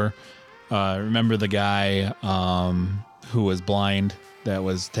before. Remember the guy who was blind that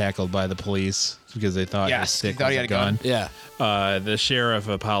was tackled by the police because they thought his Yes, stick they thought was he a had a gun? Yeah. The sheriff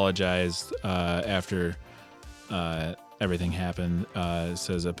apologized after everything happened.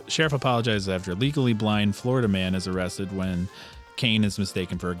 Says a sheriff apologizes after legally blind Florida man is arrested when cane is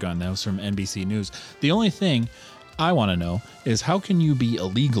mistaken for a gun. That was from NBC News. The only thing I want to know is how can you be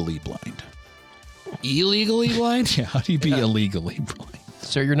illegally blind? Illegally blind? Yeah, how do you be illegally blind?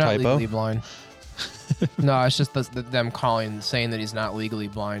 So you're not Typo? legally blind. No, it's just them saying that he's not legally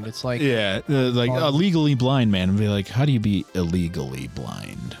blind. It's like, Yeah, like a legally blind man would be like, how do you be illegally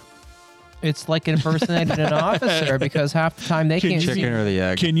blind? it's like impersonating an officer because half the time they can't see. Chicken or the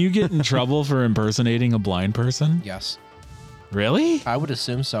egg? Can you get in trouble for impersonating a blind person? Yes, Really? I would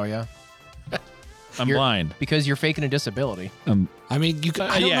assume so. Yeah, I'm blind. because you're faking a disability. I mean, you could,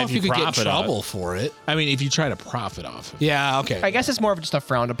 I don't yeah, know if if you you could get in profit off trouble for it. I mean, if you try to profit off of it. Yeah, okay. I guess it's more of just a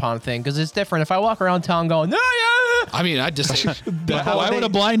frowned upon thing because it's different. If I walk around town going, no, yeah. I mean, I just... Why would a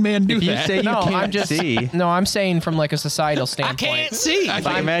blind man do If you that? say you No, can't I'm just see. no. I'm saying from like a societal standpoint. see. Like,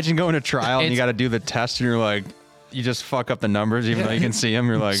 imagine going to trial and you It's- got to do the test and you're like, you just fuck up the numbers even though you can see them.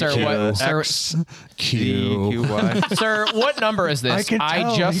 You're like, Sir, what- sir- X, Q. D, Q, Y. Sir, what number is this? I can I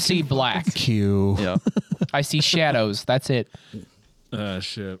tell, just you see black. Q. Yeah. I see shadows. That's it.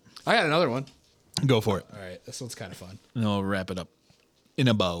 Shit. I got another one. Go for it. All right, this one's kind of fun. And I'll wrap it up in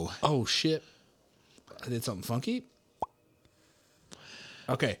a bow. Oh, shit. I did something funky.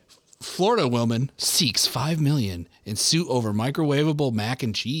 Okay. Florida woman seeks $5 million in suit over microwavable mac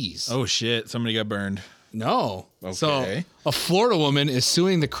and cheese. Oh shit! Somebody got burned. No. So Okay. a Florida woman is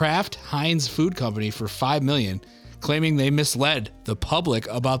suing the Kraft Heinz Food Company for $5 million, claiming they misled the public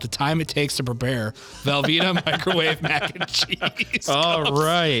about the time it takes to prepare Velveeta microwave mac and cheese. All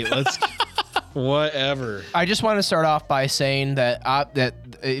right, let's. Whatever. I just want to start off by saying that that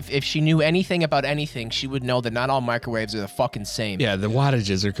if she knew anything about anything, she would know that not all microwaves are the fucking same. Yeah, the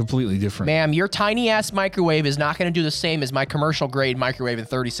wattages are completely different. Ma'am, your tiny ass microwave is not going to do the same as my commercial grade microwave in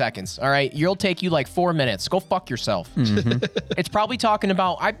 30 seconds. All right, you'll take you like 4 minutes. Go fuck yourself. It's probably talking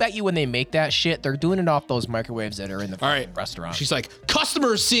about. I bet you when they make that shit, they're doing it off those microwaves that are in the All right. restaurant. She's like,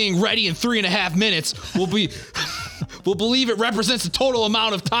 customers seeing ready in 3.5 minutes will believe it represents the total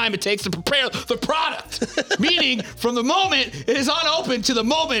amount of time it takes to prepare the product. Meaning, from the moment it is unopened to the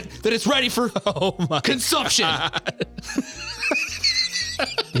moment that it's ready for consumption.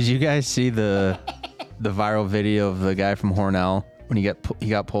 Did you guys see the viral video of the guy from Hornell when he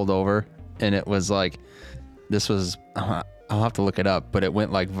got pulled over and it was like, this was, I'll have to look it up, but it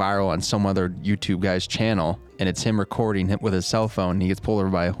went like viral on some other YouTube guy's channel and it's him recording him with his cell phone. He gets pulled over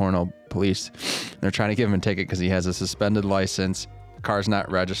by Hornell police. They're trying to give him a ticket because he has a suspended license, the car's not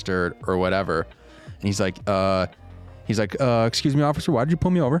registered or whatever. And he's like, He's like, excuse me, officer, why did you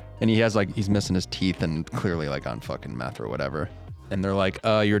pull me over? And he has like, he's missing his teeth and clearly like on fucking meth or whatever. And they're like,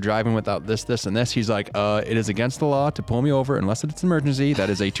 you're driving without this, this, and this. He's like, it is against the law to pull me over unless it's an emergency. That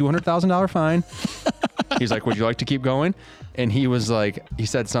is a $200,000 fine. He's like, would you like to keep going? And he was like, he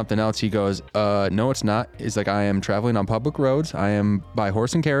said something else. He goes, no, it's not. He's like, I am traveling on public roads. I am by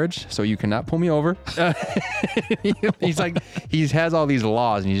horse and carriage, so you cannot pull me over. He's like, he has all these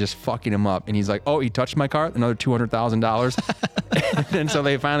laws and he's just fucking him up. And he's like, oh, he touched my car, another $200,000. And so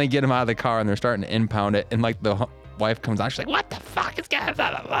they finally get him out of the car and they're starting to impound it. And like the wife comes out, she's like, what the fuck is going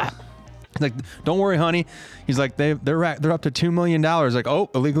on? He's like, don't worry, honey. He's like, they're up to $2 million. Like, oh,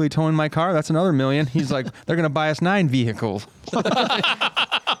 illegally towing my car, that's another $1 million. He's like, they're gonna buy us 9 vehicles.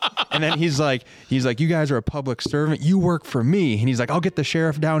 And then he's like, you guys are a public servant. You work for me. And he's like, I'll get the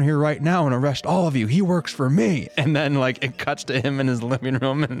sheriff down here right now and arrest all of you. He works for me. And then like it cuts to him in his living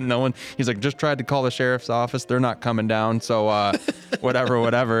room and no one. He's like, just tried to call the sheriff's office. They're not coming down. So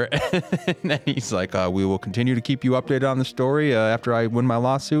whatever. And then he's like, we will continue to keep you updated on the story after I win my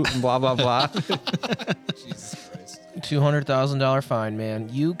lawsuit and blah blah blah. $200,000 fine, man.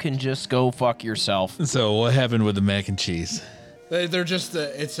 You can just go fuck yourself. So what happened with the mac and cheese? They're just,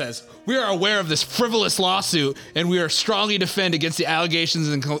 it says, we are aware of this frivolous lawsuit and we are strongly defend against the allegations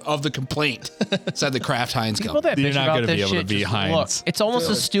of the complaint, said the Kraft Heinz People company. that You're bitch not about gonna this be able to shit be just Heinz. look. It's almost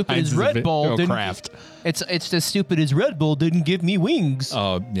as stupid Heinz as is a Red bit- Bull. oh, didn't- Kraft. It's as stupid as Red Bull didn't give me wings.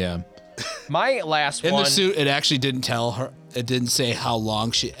 Oh yeah. My last In one. the suit, it actually didn't tell her, it didn't say how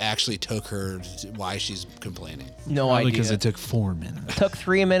long she actually took her, why she's complaining. No Probably idea. because it took 4 minutes. Took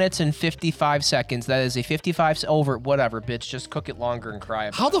 3 minutes and 55 seconds. That is a 55 over whatever, bitch. Just cook it longer and cry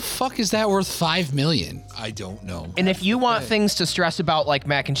about How it. the fuck is that worth $5 million? I don't know. And if you want things to stress about like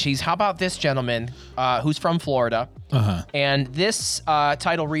mac and cheese, how about this gentleman who's from Florida? And this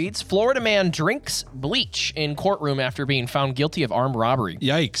title reads, Florida man drinks bleach in courtroom after being found guilty of armed robbery.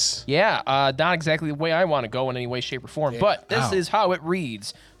 Yikes. Yeah, not exactly the way I want to go in any way, shape, or form, but this is how it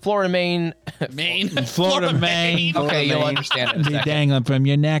reads. Florida, Maine. Florida man. Okay, you'll understand it in a Be second. dangling from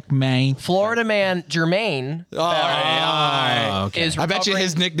your neck, man. Florida man Jermaine Okay. is I bet you recovering-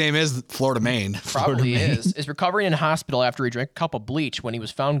 his nickname is Florida Maine. probably is recovering in hospital after he drank a cup of bleach when he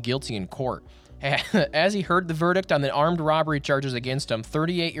was found guilty in court. As he heard the verdict on the armed robbery charges against him,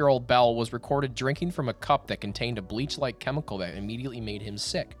 38-year-old Bell was recorded drinking from a cup that contained a bleach-like chemical that immediately made him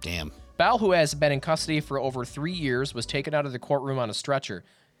sick. Damn. Bell, who has been in custody for over 3 years, was taken out of the courtroom on a stretcher.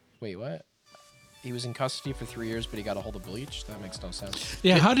 Wait, what? He was in custody for 3 years, but he got a hold of bleach? That makes no sense.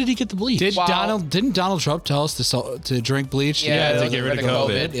 Yeah, how did he get the bleach? Didn't Donald Trump tell us to drink bleach? to get rid of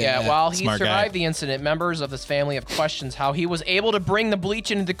COVID. Yeah, while he Smart guy. survived the incident, members of his family have questions how he was able to bring the bleach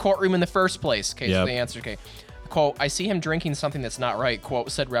into the courtroom in the first place. Okay, so Yep. the answer, okay. Quote, I see him drinking something that's not right,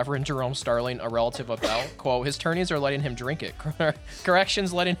 quote, said Reverend Jerome Starling, a relative of Bell. Quote, his attorneys are letting him drink it.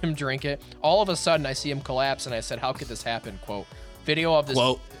 Corrections letting him drink it. All of a sudden, I see him collapse, and I said, how could this happen? Quote, video of this...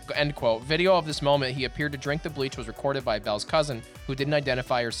 Quote. End quote. Video of this moment he appeared to drink the bleach was recorded by Bell's cousin, who didn't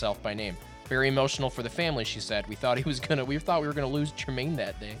identify herself by name. Very emotional for the family, she said. We thought we were gonna lose Jermaine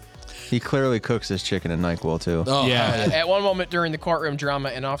that day. He clearly cooks his chicken in NyQuil too. Oh, Yeah. At one moment during the courtroom drama,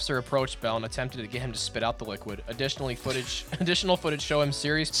 an officer approached Bell and attempted to get him to spit out the liquid. Additional footage show him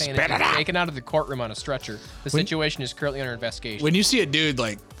serious pain and being taken out of the courtroom on a stretcher. The situation is currently under investigation. When you see a dude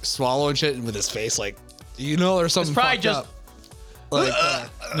like swallowing shit with his face, like, you know, there's something probably fucked just- up. Like,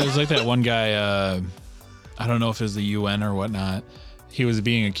 There's like that one guy, I don't know if it was the UN or whatnot. He was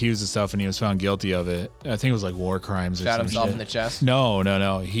being accused of stuff and he was found guilty of it. I think it was like war crimes or shot some himself shit. in the chest.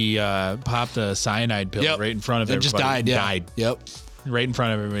 No. He popped a cyanide pill Yep. right in front of and everybody. just died. Yeah. Died. Yep. Right in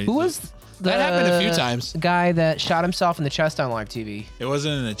front of everybody. Who was That happened a few times. Guy that shot himself in the chest on live TV. It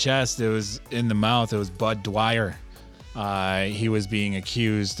wasn't in the chest. It was in the mouth. It was Bud Dwyer. He was being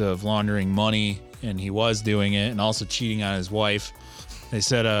accused of laundering money, and he was doing it, and also cheating on his wife. They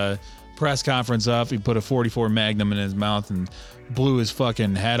set a press conference up. He put a 44 Magnum in his mouth and blew his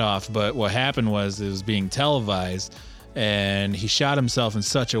fucking head off. But what happened was it was being televised, and he shot himself in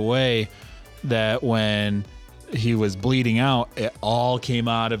such a way that when he was bleeding out, it all came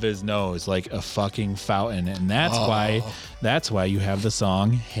out of his nose like a fucking fountain. And that's why you have the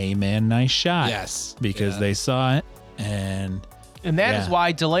song Hey Man, Nice Shot. Yes. Because they saw it, and that is Yeah.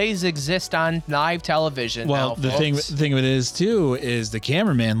 why delays exist on live television. well, now, the folks. thing of it is too is the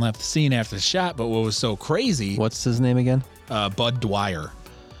cameraman left the scene after the shot. But what was so crazy, What's his name again? Bud Dwyer.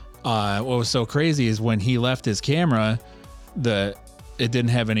 What was so crazy is when he left his camera, it didn't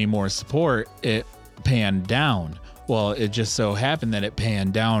have any more support. It panned down. Well, it just so happened that it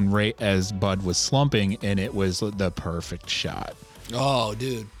panned down right as Bud was slumping, and it was the perfect shot. Oh,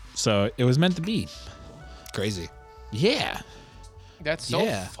 dude. So it was meant to be. Crazy. Yeah. That's so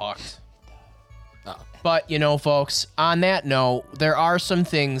Yeah. fucked. But, you know, folks, on that note, there are some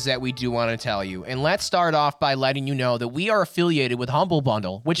things that we do want to tell you. And let's start off by letting you know that we are affiliated with Humble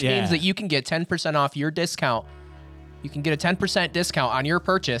Bundle, which means that you can get 10% off your discount. You can get a 10% discount on your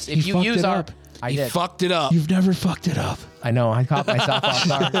purchase if you fucked use it our... up. I fucked it up. You've never fucked it up. I know, I caught myself off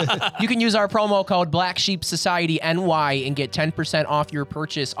guard. You can use our promo code Black Sheep Society NY and get 10% off your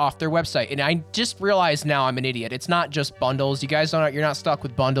purchase off their website. And I just realized now I'm an idiot. It's not just bundles. You guys don't. You're not stuck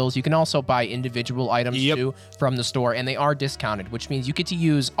with bundles. You can also buy individual items too from the store, and they are discounted, which means you get to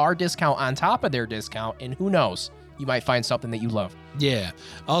use our discount on top of their discount. And who knows, you might find something that you love. Yeah.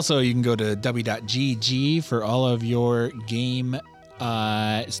 Also, you can go to w.gg for all of your game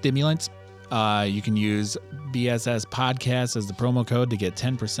stimulants. You can use BSS Podcast as the promo code to get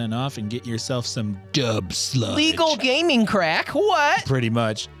 10% off and get yourself some dub sludge. Legal gaming crack. What? Pretty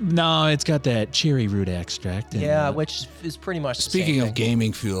much. No, it's got that cherry root extract. In Yeah, it. which is pretty much the Speaking same of thing.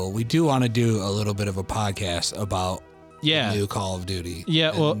 gaming fuel, we do want to do a little bit of a podcast about Yeah. the new Call of Duty.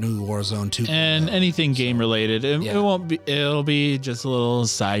 Yeah, and well, new Warzone 2. and anything game related. It Yeah. won't be. It'll be just a little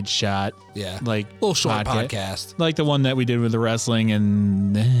side shot. Yeah. Like little short podcast. like the one that we did with the wrestling,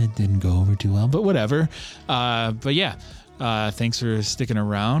 and it didn't go over too well. But whatever. But yeah. Thanks for sticking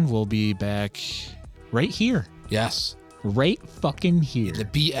around. We'll be back right here. Yes. Right fucking here. The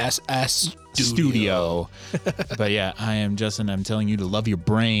BSS Studio. But yeah, I am Justin. I'm telling you to love your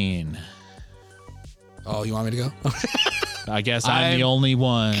brain. Oh, you want me to go? I guess I'm I'm the only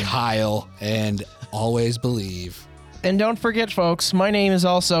one. Kyle, and always believe. And don't forget, folks, my name is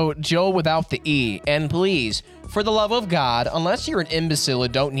also Joe without the E. And please, for the love of God, unless you're an imbecile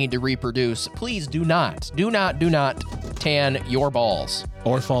and don't need to reproduce, please do not tan your balls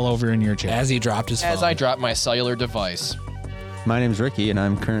Or fall over in your chair. As he dropped his phone. as I drop my cellular device. My name's Ricky, and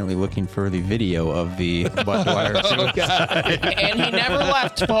I'm currently looking for the video of the butt wire. And he never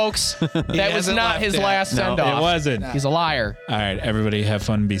left, folks. That was hasn't not left his yet. last No, send-off. it wasn't. He's a liar. All right, everybody have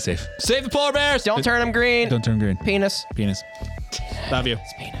fun and be safe. Save the polar bears. Don't turn him green. Don't turn green. Penis. Penis. Love you.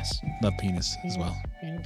 It's penis. Love penis as well.